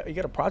about you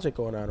got a project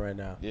going on right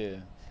now. Yeah.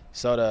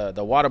 So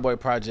the Waterboy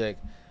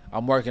project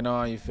I'm working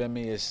on, you feel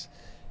me, it's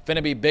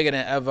finna be bigger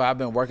than ever. I've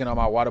been working on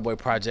my Waterboy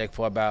project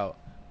for about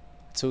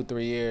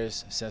 2-3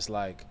 years, since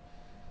like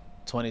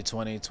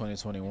 2020,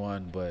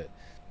 2021. But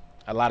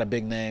a lot of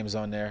big names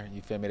on there.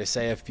 You feel me? To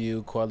say a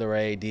few: Coi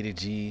Leray,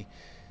 D2G,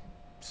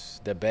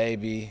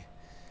 DaBaby.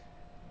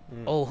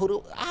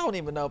 Oh, I don't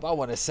even know if I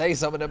want to say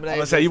some of them names. I'm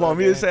gonna say, you want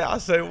me to say? I'll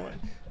say one.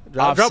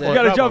 Drop. You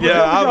gotta jump. Yeah,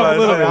 Jump a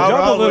little bit.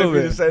 Jump a little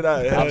bit. To say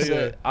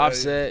that.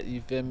 Offset.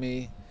 You feel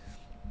me?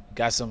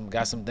 Got some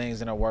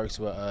things in the works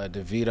with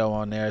DeVito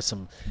on there.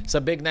 Some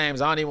big names.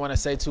 I don't even want to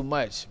say too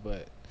much,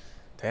 but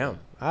damn.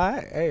 All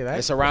right. Hey,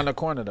 it's around the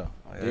corner though.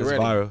 Be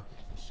ready. Viral.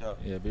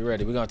 Yeah, be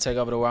ready. We're gonna take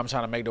over the world. I'm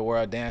trying to make the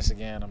world dance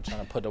again. I'm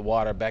trying to put the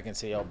water back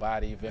into your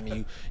body. You feel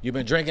me? You've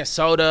been drinking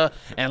soda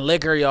and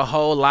liquor your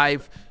whole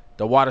life.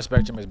 The water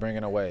spectrum is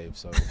bringing a wave,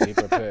 so be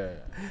prepared.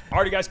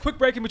 Alrighty, guys, quick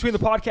break in between the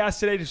podcasts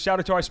today to shout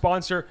out to our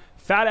sponsor,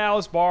 Fat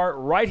Al's Bar,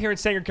 right here in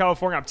Sanger,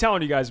 California. I'm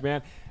telling you guys,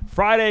 man,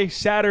 Friday,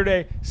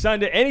 Saturday,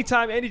 Sunday,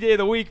 anytime, any day of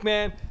the week,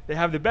 man, they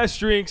have the best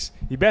drinks,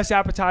 the best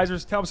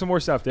appetizers. Tell them some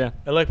more stuff, Dan.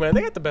 And look, man,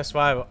 they got the best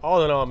vibe,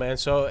 all in all, man.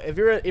 So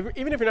even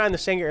if you're not in the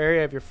Sanger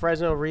area, if you're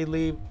Fresno,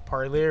 Reedley,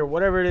 Parlier,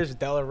 whatever it is,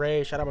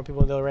 Delray, shout out my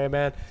people in Delray,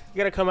 man. You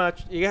gotta come out.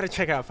 You gotta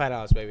check out Fat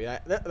Al's, baby.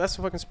 That's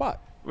the fucking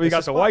spot. We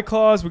got the White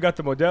Claws. We got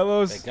the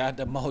Modelos. They got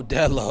the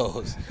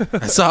Modelos.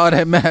 That's all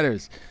that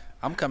matters.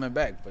 I'm coming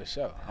back for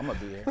sure. I'm going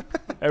to be here.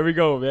 There we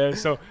go, man.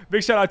 So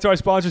big shout out to our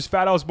sponsors,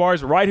 Fat Al's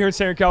Bars, right here in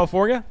Sanger,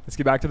 California. Let's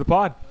get back to the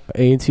pod.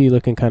 A&T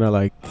looking kind of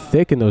like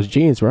thick in those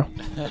jeans, bro.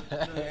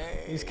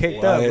 He's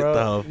caked up,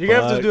 bro. You're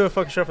going to have to do a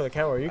fucking show for the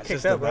camera. You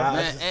caked up, bro.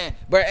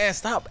 Man,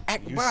 stop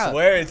acting, bro.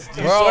 You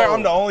swear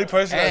I'm the only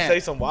person that say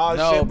some wild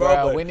shit,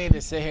 bro. No, we need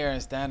to sit here and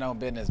stand on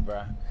business,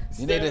 bro.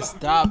 You need to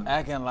stop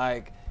acting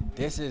like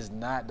this is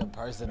not the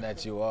person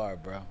that you are,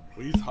 bro.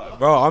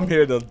 Bro,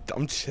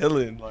 I'm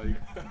chilling. Like,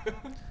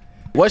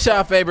 what's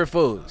your favorite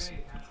foods?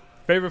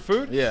 Favorite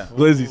food? Yeah.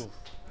 Glizzy's.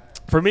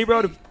 For me,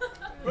 bro,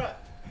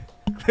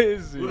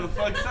 Glizzy. Who the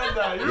fuck said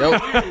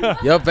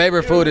that? Your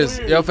favorite food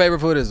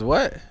is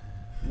what?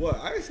 What?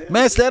 I ain't saying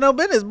Man, stand on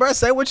business, bro.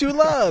 Say what you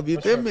love. You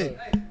feel me?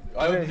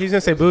 He's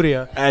gonna say booty,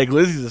 huh? Hey,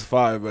 Glizzy's is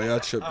fire, bro. Y'all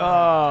tripping.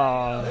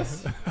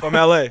 From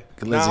LA.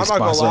 Glizzy I'm not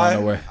gonna sponsor on the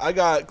lie. way. I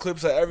got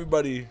clips of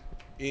everybody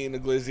eating the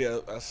glizzy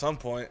at some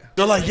point.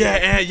 They're like,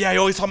 yeah, you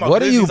always talking about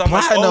What are you glizzies. I'm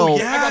like, planning oh, on?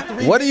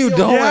 yeah. What are you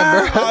doing,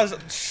 bro?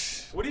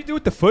 What do you do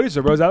with the footage,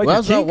 bro? Is that like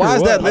a kink Why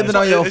is or that what? living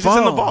on your It's phone?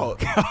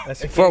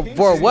 just in the vault.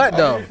 For what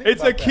though?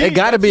 It's a kink. It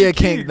gotta be a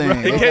kink thing.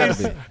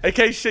 In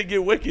case shit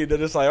get wicked,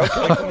 then it's like,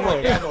 okay, come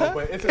on.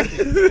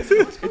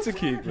 It's a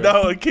kink, bro.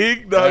 No, a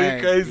kink? No,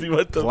 you crazy.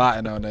 What the?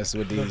 Plotting on us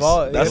with these.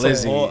 That's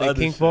a whole the other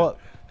kink shit. vault.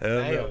 Hell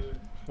no.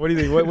 What do you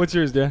think? What's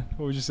yours, Dan?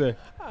 What would you say?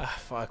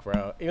 Fuck,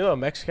 bro. Even though I'm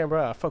Mexican,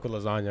 bro, I fuck with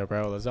lasagna,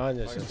 bro.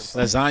 Lasagna is just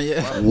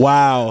Lasagna.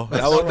 Wow.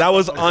 That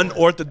was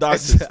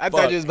unorthodox. as I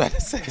thought fuck. you was about to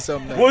say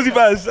something. What was he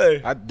about to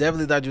say? I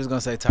definitely thought you was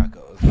gonna say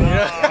tacos.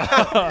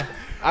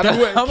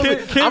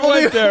 Kid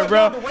went there,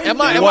 bro.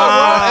 Am I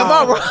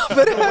wrong for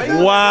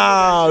that?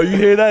 Wow, you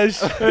hear that?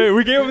 Hey,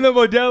 we gave him the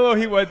Modelo.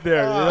 He went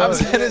there. You know? I'm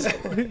saying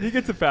this- He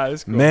gets a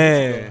pass. Cool.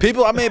 Man.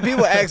 people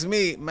ask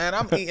me, man,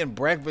 I'm eating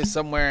breakfast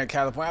somewhere in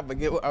California. I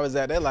forget where I was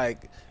at. They're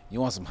like, you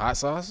want some hot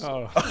sauce?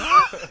 Oh.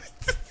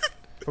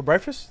 For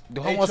breakfast?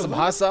 Do I want some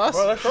hot sauce?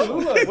 Bro, that's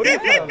Cholula. What are you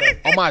putting on there?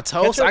 On my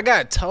toast? Ketchup? I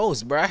got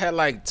toast, bro. I had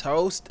like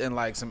toast and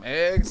like some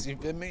eggs. You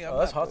feel me? Oh,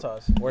 that's hot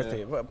sauce. Worth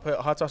it. What, put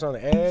hot sauce on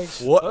the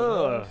eggs? What?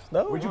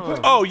 No? Would you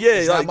put Oh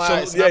yeah, Not like my-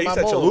 you it's said not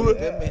my mold, Cholula. you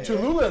feel me?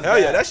 Cholula's Hell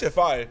yeah, bad. that shit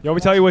fire. You want me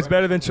to tell you what's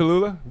better than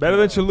Cholula? Better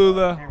than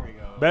Cholula.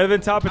 Better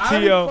than I didn't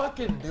Tapatio.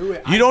 fucking do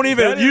it. You don't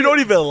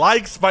even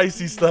like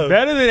spicy stuff.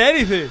 Better than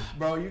anything.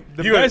 Bro,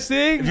 The best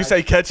thing. If you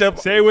say ketchup,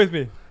 Say it with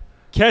me.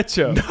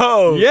 Ketchup.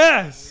 no.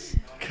 Yes.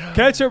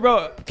 Ketchup,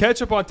 bro.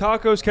 Ketchup on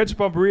tacos,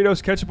 ketchup on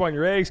burritos, ketchup on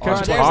your eggs,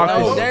 ketchup on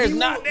tacos. There's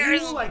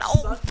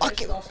no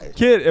fucking.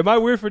 Kid, am I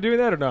weird for doing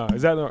that or not?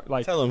 Is that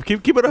like Tell him keep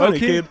it 100, Low-key.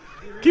 kid.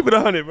 Keep it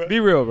 100, bro. be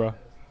real, bro?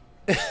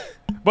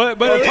 but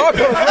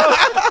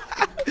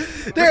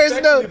There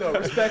is no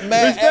man.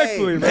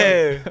 respectfully,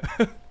 Hey, man.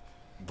 Man.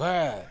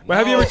 bruh, But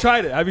have you no. ever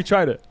tried it? Have you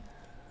tried it?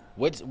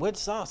 Which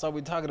sauce are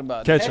we talking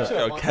about? Ketchup.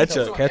 Yo,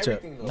 ketchup.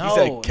 Ketchup. No,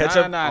 said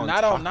ketchup nah, on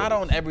not tacos.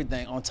 on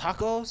everything. On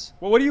tacos,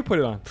 Well, what do you put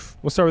it on?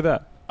 We'll start with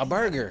that. a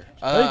burger,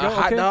 There you a go,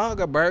 hot okay. dog,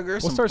 a burger,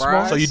 some start small.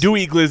 fries. So you do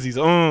eat glizzies.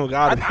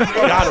 Got him.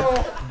 Got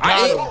him.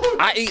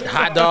 I eat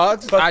hot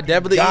dogs. I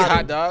definitely eat Got hot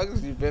him.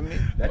 dogs. You feel me?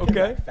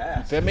 Okay.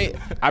 You feel me?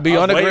 I be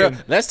on the waiting.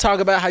 grill. Let's talk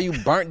about how you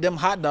burnt them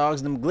hot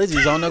dogs, them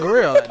glizzies on the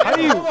grill. How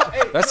do you?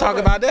 Let's talk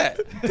about that.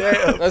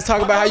 Let's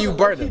talk about how you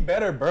burnt He them.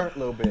 better burnt a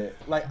little bit.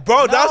 Like,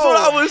 Bro, that's No. what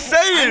I was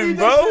saying,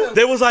 bro.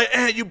 They was like,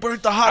 you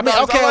burnt the hot I mean,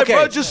 dogs. okay, I'm like, okay,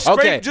 bro, just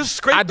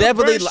scrape I the burnt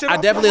definitely, shit I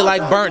off definitely the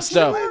like hot burnt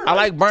dog. stuff. I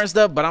like burnt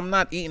stuff, but I'm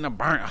not eating a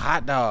burnt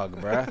hot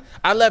dog, bruh.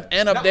 I left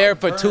N up there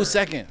for 2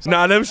 seconds.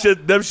 Nah, them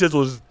shits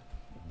was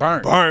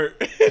Burnt. burnt.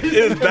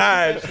 It was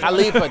bad. I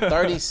leave for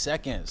 30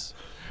 seconds.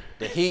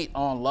 The heat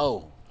on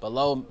low,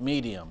 below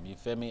medium. You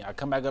feel me? I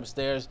come back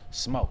upstairs,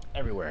 smoke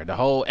everywhere. The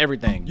whole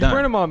everything You done.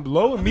 burn them on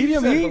low and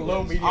medium heat? I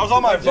was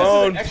on my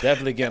phone,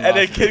 Definitely getting and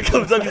then lost. kid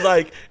comes up, he's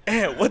like,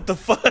 what the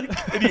fuck?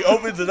 And he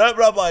opens it up,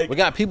 and I'm like, We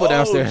got people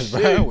downstairs,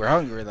 shit. bro. We're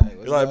hungry. Like, what's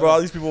You're like, up? bro, all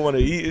these people want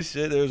to eat and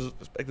shit. They was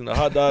expecting the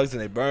hot dogs,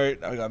 and they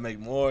burnt. Now we gotta make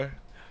more.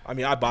 I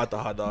mean, I bought the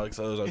hot dogs,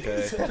 so it was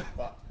okay.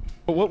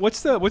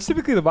 What's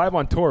typically the vibe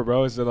on tour,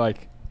 bro? Is it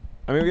like,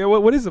 I mean,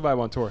 what is the vibe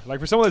on tour? Like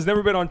for someone that's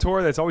never been on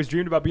tour, that's always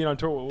dreamed about being on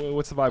tour,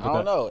 what's the vibe I with don't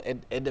that? know.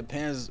 It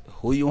depends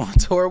who you on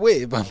tour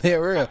with. If I'm being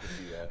real,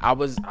 I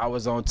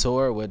was on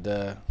tour with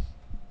the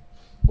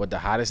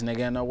hottest nigga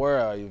in the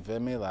world. You feel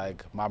me?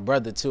 Like my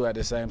brother too at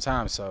the same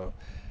time. So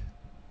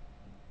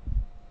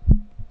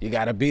you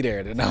gotta be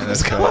there to know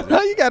what's going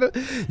on.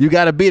 You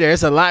gotta be there.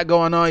 It's a lot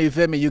going on. You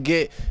feel me? You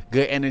get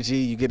good energy.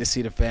 You get to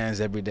see the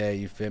fans every day.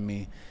 You feel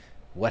me?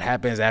 What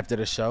happens after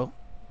the show?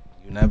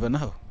 You never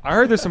know. I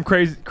heard there's some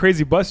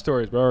crazy bus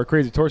stories, bro, or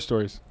crazy tour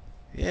stories.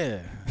 Yeah,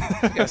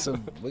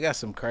 we got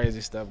some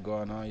crazy stuff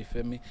going on. You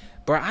feel me,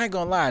 bro? I ain't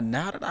gonna lie.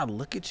 Now that I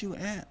look at you,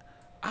 Ant,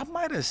 I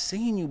might have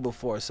seen you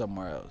before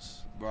somewhere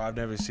else. Bro, I've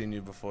never seen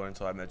you before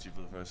until I met you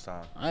for the first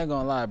time. I ain't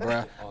gonna lie,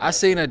 bro. I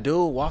seen a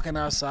dude walking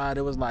outside.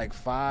 It was like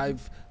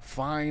 5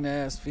 fine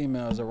ass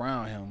females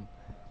around him,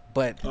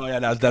 but. Oh yeah,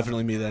 that's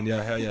definitely me then.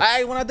 Yeah, hell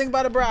yeah. When I think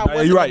about it, bro, I Yeah,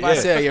 wasn't you're right. about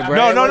Yeah. Celia,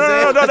 bro.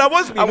 No, that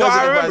wasn't me. I No,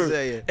 wasn't I about remember.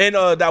 Celia. In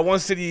that one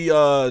city,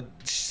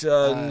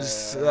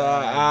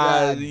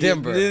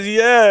 Denver.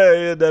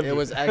 Yeah, Denver. It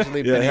was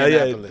actually yeah, hell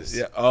Minneapolis.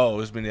 yeah. Oh, it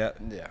was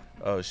Minneapolis. Yeah.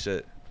 Oh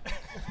shit.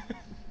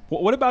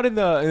 What about in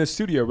the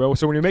studio, bro?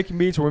 So when you're making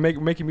beats or we're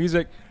making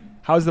music,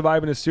 how's the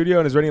vibe in the studio?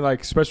 And is there any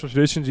like special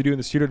traditions you do in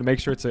the studio to make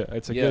sure it's a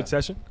Yeah. good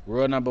session?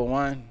 Rule number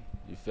 1,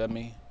 you feel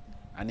me?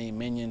 I need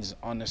minions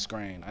on the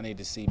screen. I need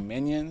to see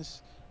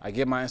minions. I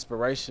get my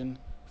inspiration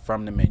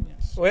from the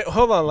minions. Wait,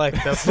 hold on. Like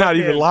That's not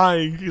even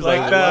lying. He's Like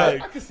like,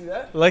 that. I can see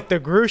that. Like the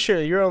Gru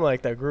shit. You're on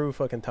like that Gru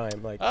fucking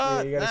time. Like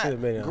you gotta see the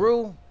minions.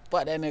 Gru,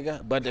 but that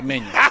nigga, but the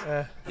minions.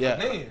 Uh, Yeah.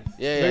 Minions.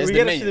 Yeah, we it's the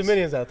gotta minions. see the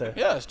minions out there.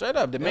 Yeah, straight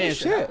up. The minions.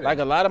 shit happen. Like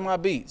a lot of my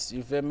beats,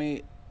 you feel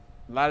me?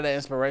 A lot of the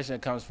inspiration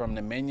comes from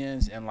the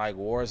minions and like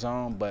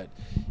Warzone, but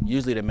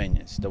usually the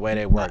minions, the way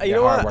they work. You they're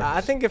know hard what? workers.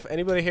 I think if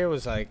anybody here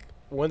was like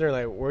wondering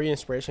like where your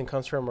inspiration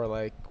comes from or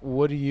like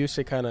what do you use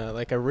to kind of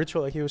like a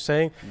ritual like he was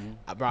saying,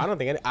 bro, I don't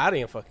think I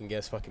didn't fucking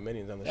guess fucking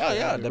minions on the show. Yeah,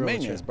 yeah, I'll be the real with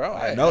minions, you. bro.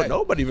 Hey, no, hey.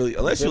 nobody really,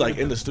 unless you like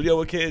in the studio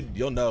with kid,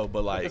 you'll know.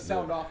 But The like,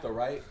 sound off the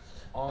right.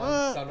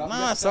 Sound off.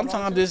 Nah,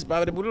 sometimes this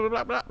blah, blah, blah,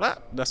 blah, blah, blah.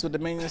 That's what the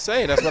minions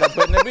say. That's what I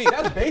put in the beat.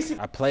 That's basic.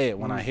 I play it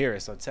when I hear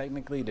it. So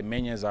technically, the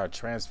minions are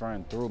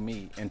transferring through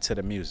me into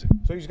the music.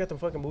 So you just got the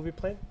fucking movie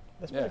playing?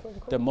 That's pretty Yeah, fucking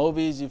cool. the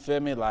movies, you feel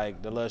me?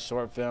 Like the little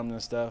short films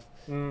and stuff.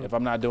 If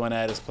I'm not doing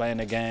that, it's playing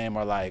the game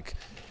or like,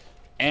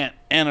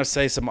 Anna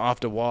say some off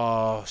the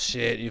wall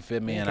shit. You feel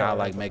me? And I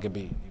like make a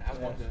beat.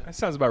 That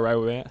sounds about right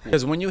with that.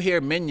 Because when you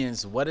hear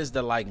minions, what is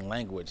the like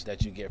language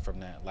that you get from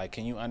that? Like,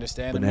 can you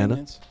understand Banana? the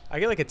minions? I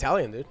get like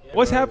Italian, dude.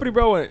 What's happening,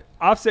 bro? When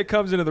Offset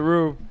comes into the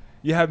room,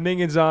 you have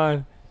minions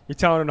on. You're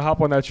telling him to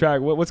hop on that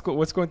track. What's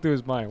going through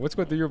his mind? What's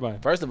going through your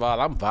mind? First of all,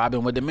 I'm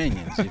vibing with the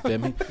minions. You feel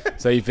me?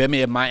 So you feel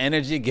me? If my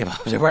energy, give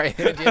up the right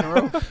energy in the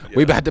room,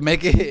 we about to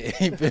make it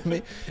hit. You feel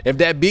me? If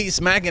that beat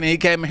smacking and he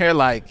came in here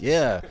like,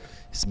 yeah,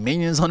 it's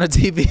minions on the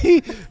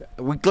TV,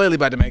 we clearly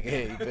about to make it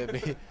hit. You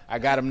feel me? I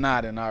got him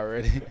nodding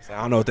already.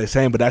 I don't know what they're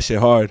saying, but that shit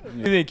hard. What do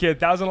you think, kid?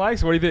 1,000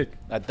 likes? What do you think?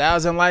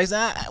 1,000 likes?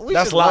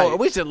 That's light.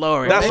 We should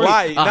lower it. That's Maybe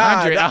light.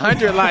 100, Nah,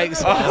 100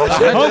 likes.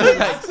 100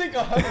 likes.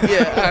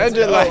 Yeah,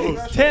 100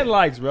 likes. 10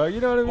 likes, bro. You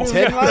know what I mean?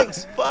 10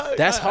 likes? Fuck.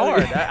 That's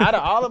hard. Out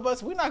of all of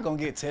us, we're not going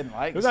to get 10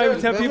 likes. There's not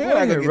even 10 people We're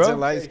not in gonna here, get bro. 10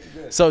 likes.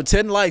 So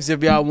 10 likes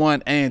if y'all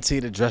want A&T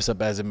to dress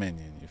up as a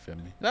minion. You feel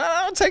me? No,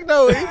 I don't take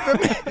no. You feel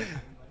me?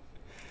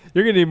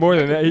 You're going to need more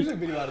than that. Music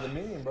video out of the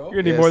minion, bro.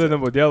 You're going to need more than the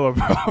Modelo,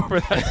 bro. for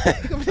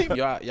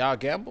that. y'all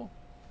gamble?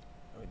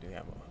 We do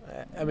gamble.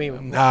 I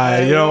mean, Nah,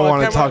 you don't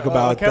want to talk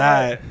about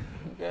that.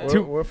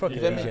 We're fucking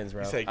Asians,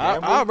 bro. You say I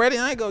gamble?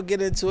 ain't gonna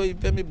get into it. You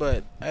feel me?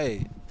 But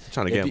hey,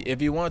 Trying to gamble.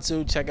 if you want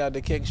to check out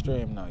the kick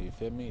stream, no, you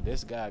feel me?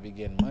 This guy be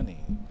getting money.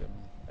 You feel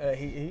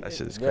me? That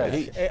shit is Yeah,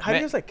 crazy. Hey, how do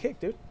you guys like kick,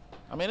 dude?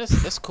 I mean,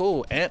 it's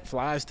cool. Ant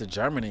flies to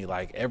Germany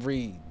like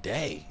every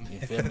day. You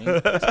feel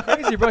me?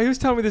 Crazy, bro. He was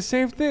telling me the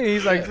same thing.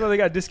 He's like, bro, they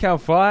got discount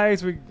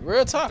flights.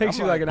 Real talk. Takes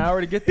I'm you like an hour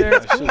to get there.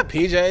 Shoot,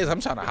 PJs. I'm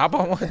trying to hop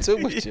on one too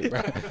with you,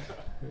 bro.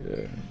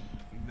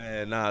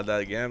 Man, nah,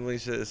 that gambling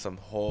shit is some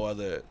whole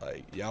other,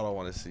 like, y'all don't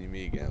want to see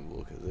me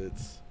gamble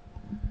because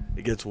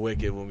it gets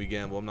wicked when we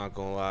gamble. I'm not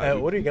gonna lie.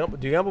 What do you gamble?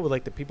 Do you gamble with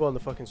like the people on the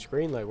fucking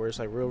screen, like where it's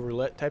like real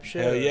roulette type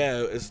shit? Hell or- yeah,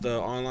 it's the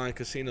online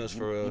casinos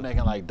for You real.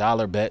 making like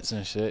dollar bets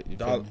and shit. You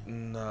feel me?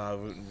 Nah,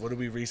 what did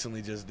we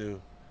recently just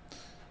do?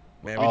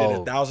 Man, we did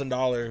Oh.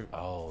 $1,000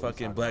 Oh, fucking you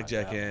talking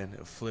blackjack about that. hand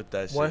and flip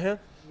that shit. One hand?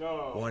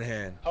 No. One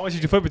hand. How much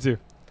did you flip it to?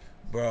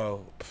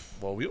 Bro,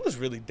 well, we was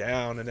really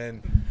down, and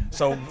then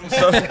so no,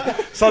 like,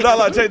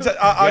 I'll explain it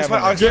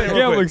real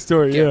Gambling quick.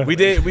 story, yeah. We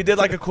did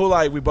like a cool,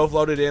 like, we both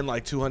loaded in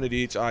like 200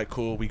 each. All right,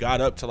 cool. We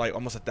got up to like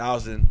almost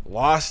 1,000,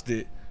 lost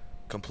it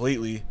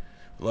completely,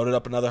 loaded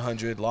up another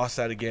 100, lost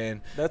that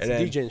again. That's and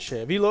then- DJ shit.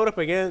 If you load up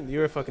again,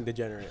 you're a fucking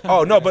degenerate.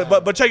 Oh no,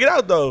 but check it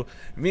out though.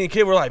 Me and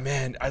Kid were like,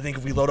 man, I think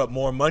if we load up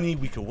more money,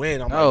 we could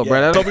win. I'm No, like, bro,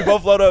 yeah. that- So we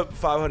both load up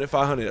 500,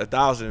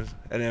 1,000,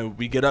 and then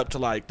we get up to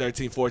like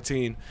 13,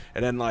 14,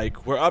 and then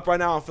like we're up right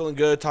now. I'm feeling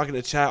good, talking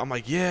to chat. I'm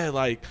like, yeah,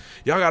 like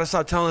y'all gotta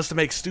stop telling us to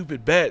make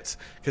stupid bets,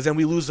 because then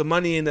we lose the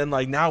money, and then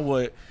like now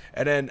what?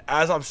 And then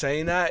as I'm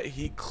saying that,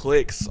 he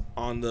clicks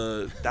on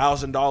the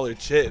 $1,000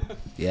 chip,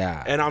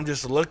 Yeah. and I'm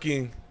just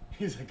looking.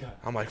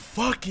 I'm like,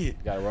 fuck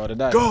it. Gotta roll the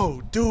dice.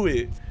 Go, do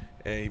it.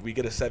 And we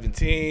get a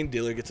 17.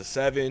 Dealer gets a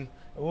 7.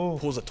 Ooh.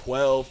 Pulls a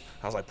 12.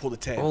 I was like, pull the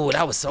 10. Oh,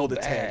 that was so Pull the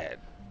bad. 10.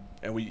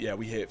 And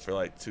we hit for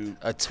like two.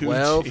 A 2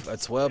 12, Gs. a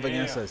 12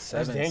 against a That's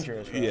 7.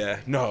 dangerous, bro. Yeah.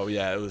 No,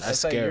 yeah, it was.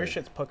 That's like your scary.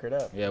 shit's puckered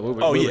up. Yeah, we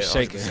were, Oh, we yeah, were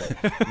shaking.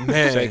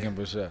 man. Shaking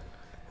for sure.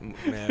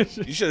 Man,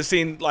 you should have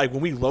seen like when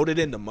we loaded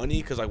in the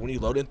money, because like when you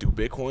load in through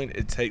Bitcoin,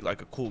 it take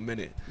like a cool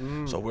minute.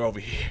 So we're over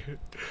here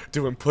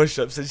doing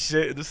push-ups and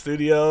shit in the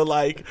studio,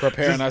 like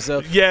Preparing just-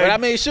 ourselves. Yeah, But I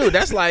mean, shoot,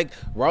 that's like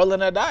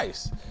rolling a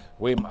dice.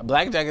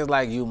 Blackjack is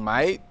like, you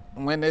might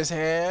win this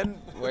hand,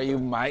 where you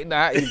might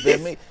not, you feel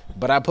me?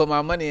 But I put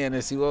my money in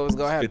and see what was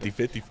going to happen.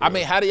 50-50. I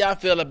mean, how do y'all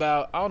feel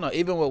about, I don't know,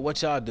 even with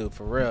what y'all do,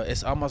 for real,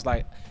 it's almost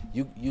like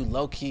you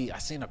low-key, I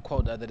seen a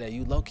quote the other day,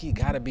 you low-key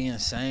got to be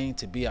insane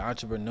to be an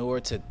entrepreneur,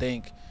 to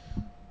think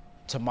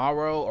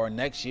tomorrow or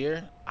next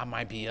year, I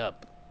might be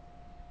up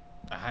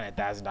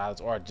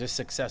 $100,000 or just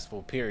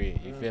successful, period,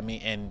 you feel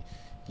me? And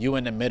you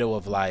in the middle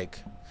of like,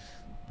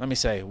 let me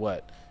say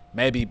what,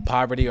 maybe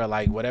poverty or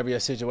like whatever your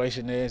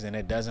situation is, and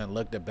it doesn't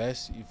look the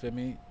best, you feel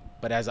me?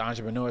 But as an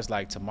entrepreneur, it's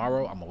like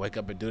tomorrow I'm gonna wake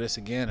up and do this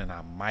again, and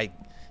I might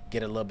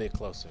get a little bit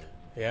closer.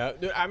 Yeah,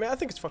 dude, I mean, I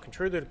think it's fucking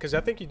true, dude, because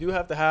I think you do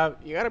have to have,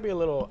 you got to be a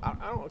little, I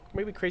don't,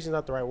 maybe crazy is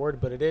not the right word,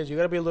 but it is, you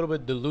got to be a little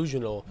bit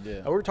delusional. Yeah.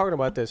 And we were talking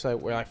about this, like,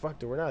 we're like, fuck,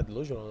 dude, we're not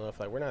delusional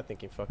enough, like, we're not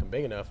thinking fucking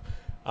big enough.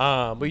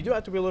 But you do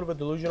have to be a little bit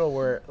delusional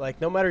where,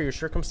 like, no matter your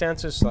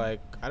circumstances, like,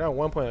 I know at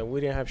one point, like,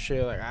 we didn't have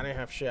shit, like, I didn't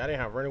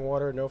have running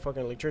water, no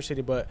fucking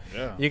electricity, but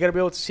Yeah. you got to be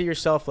able to see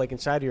yourself, like,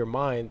 inside of your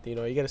mind, you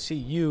know, you got to see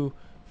you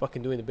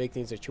fucking doing the big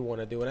things that you want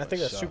to do. And I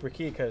think that's super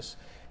key, because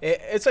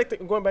it's like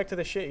going back to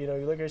the shit, you know,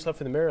 you look at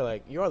yourself in the mirror,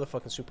 like, you are the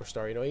fucking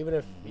superstar, you know, even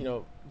if, you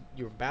know,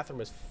 your bathroom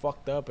is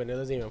fucked up and it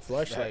doesn't even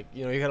flush, like,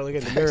 you know, you gotta look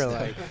in the mirror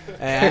like,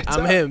 hey,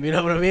 I'm him, you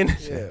know what I mean?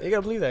 You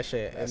gotta believe that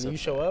shit. And you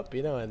show up,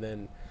 you know, and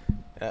then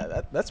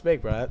that's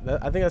big, bro.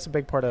 I think that's a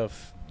big part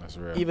of That's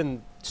real.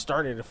 even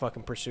starting to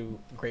fucking pursue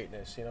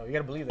greatness, you know. You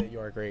gotta believe that you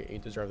are great and you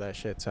deserve that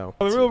shit, so.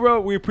 Well, the real,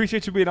 bro, we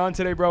appreciate you being on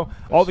today, bro.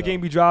 All the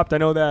game you dropped. I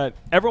know that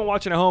everyone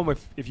watching at home,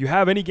 if you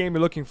have any game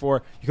you're looking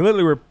for, you can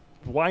literally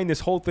rewind this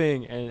whole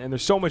thing, and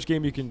there's so much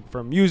game you can,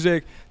 from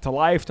music to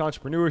life to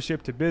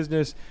entrepreneurship to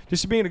business,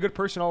 just to being a good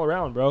person all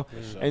around, bro.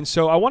 And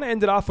so I want to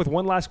end it off with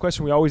one last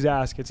question we always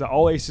ask. It's an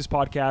All Aces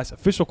podcast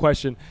official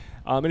question,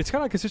 and it's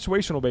kind of like a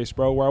situational base,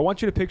 bro, where I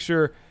want you to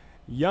picture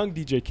young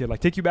DJ Kid, like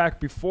take you back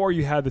before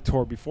you had the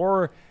tour,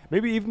 before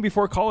maybe even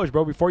before college,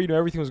 bro, before you knew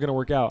everything was going to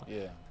work out.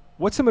 Yeah.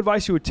 What's some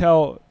advice you would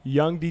tell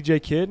young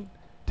DJ Kid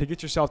to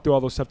get yourself through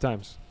all those tough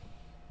times?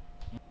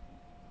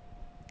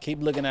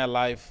 keep looking at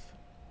life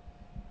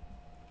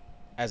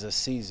as a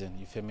season.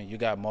 You feel me? You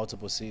got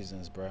multiple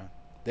seasons, bro.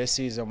 This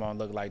season won't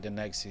look like the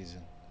next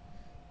season.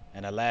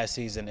 And the last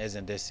season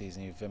isn't this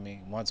season, you feel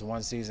me? Once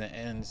one season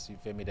ends, you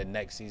feel me, the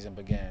next season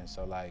begins.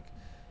 So, like,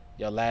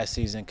 your last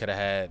season could have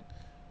had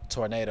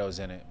tornadoes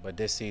in it, but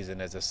this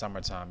season is the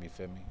summertime, you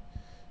feel me?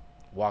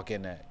 Walk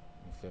in that,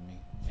 you feel me?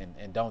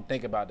 And don't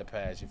think about the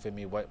past, you feel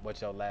me,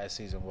 what your last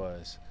season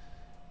was.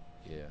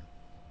 Yeah.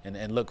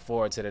 And look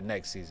forward to the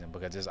next season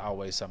because there's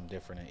always something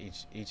different in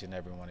each and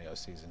every one of your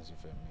seasons, you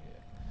feel me?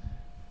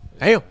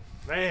 Yeah. Damn.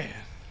 Man.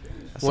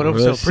 What I'm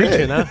still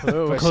preaching, huh?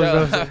 For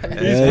sure.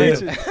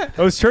 He's preaching.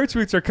 Those church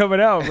weeks are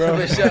coming out, bro.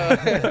 For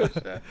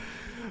sure.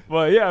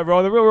 But yeah,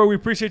 bro, the real world, we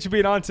appreciate you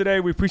being on today.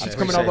 We appreciate you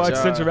coming out to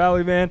Central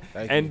Valley, man.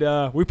 Thank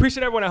you. We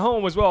appreciate everyone at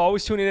home as well,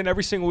 always tuning in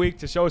every single week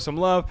to show us some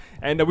love.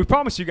 And we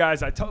promise you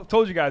guys, I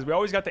told you guys, we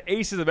always got the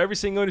aces of every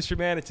single industry,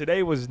 man. And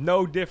today was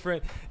no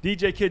different.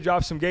 DJ K.I.D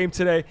dropped some game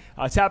today.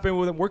 Tap in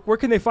with him. Where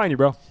can they find you,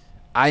 bro?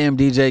 I am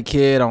DJ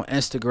K.I.D on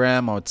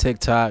Instagram, on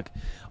TikTok,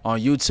 on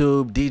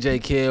YouTube,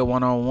 DJ K.I.D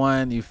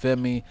 101, you feel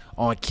me?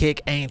 On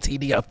Kick,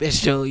 ANTD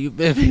official, you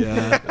feel me?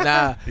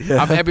 Yeah.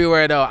 I'm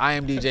everywhere though. I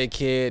am DJ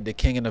K.I.D, the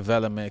king of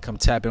development. Come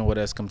tap in with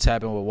us. Come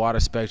tap in with Water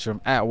Spectrum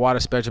at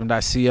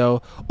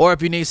waterspectrum.co. Or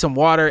if you need some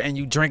water and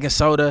you drinking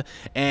soda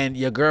and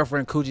your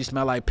girlfriend coochie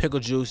smell like pickle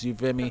juice, you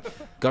feel me?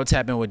 Go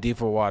tap in with D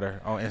for Water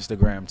on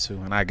Instagram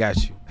too, and I got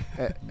you.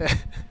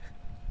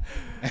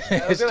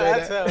 I was gonna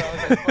ask that. I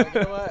was like, fuck,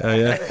 you know what? Oh,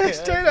 yeah.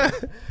 Straight up.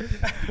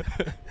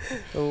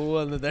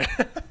 There.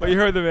 Well, you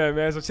heard the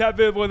man. So tap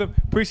in with him.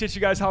 Appreciate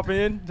you guys hopping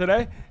in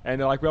today. And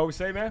like we always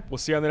say, man, we'll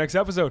see you on the next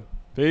episode.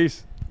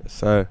 Peace. Yes,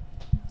 sir.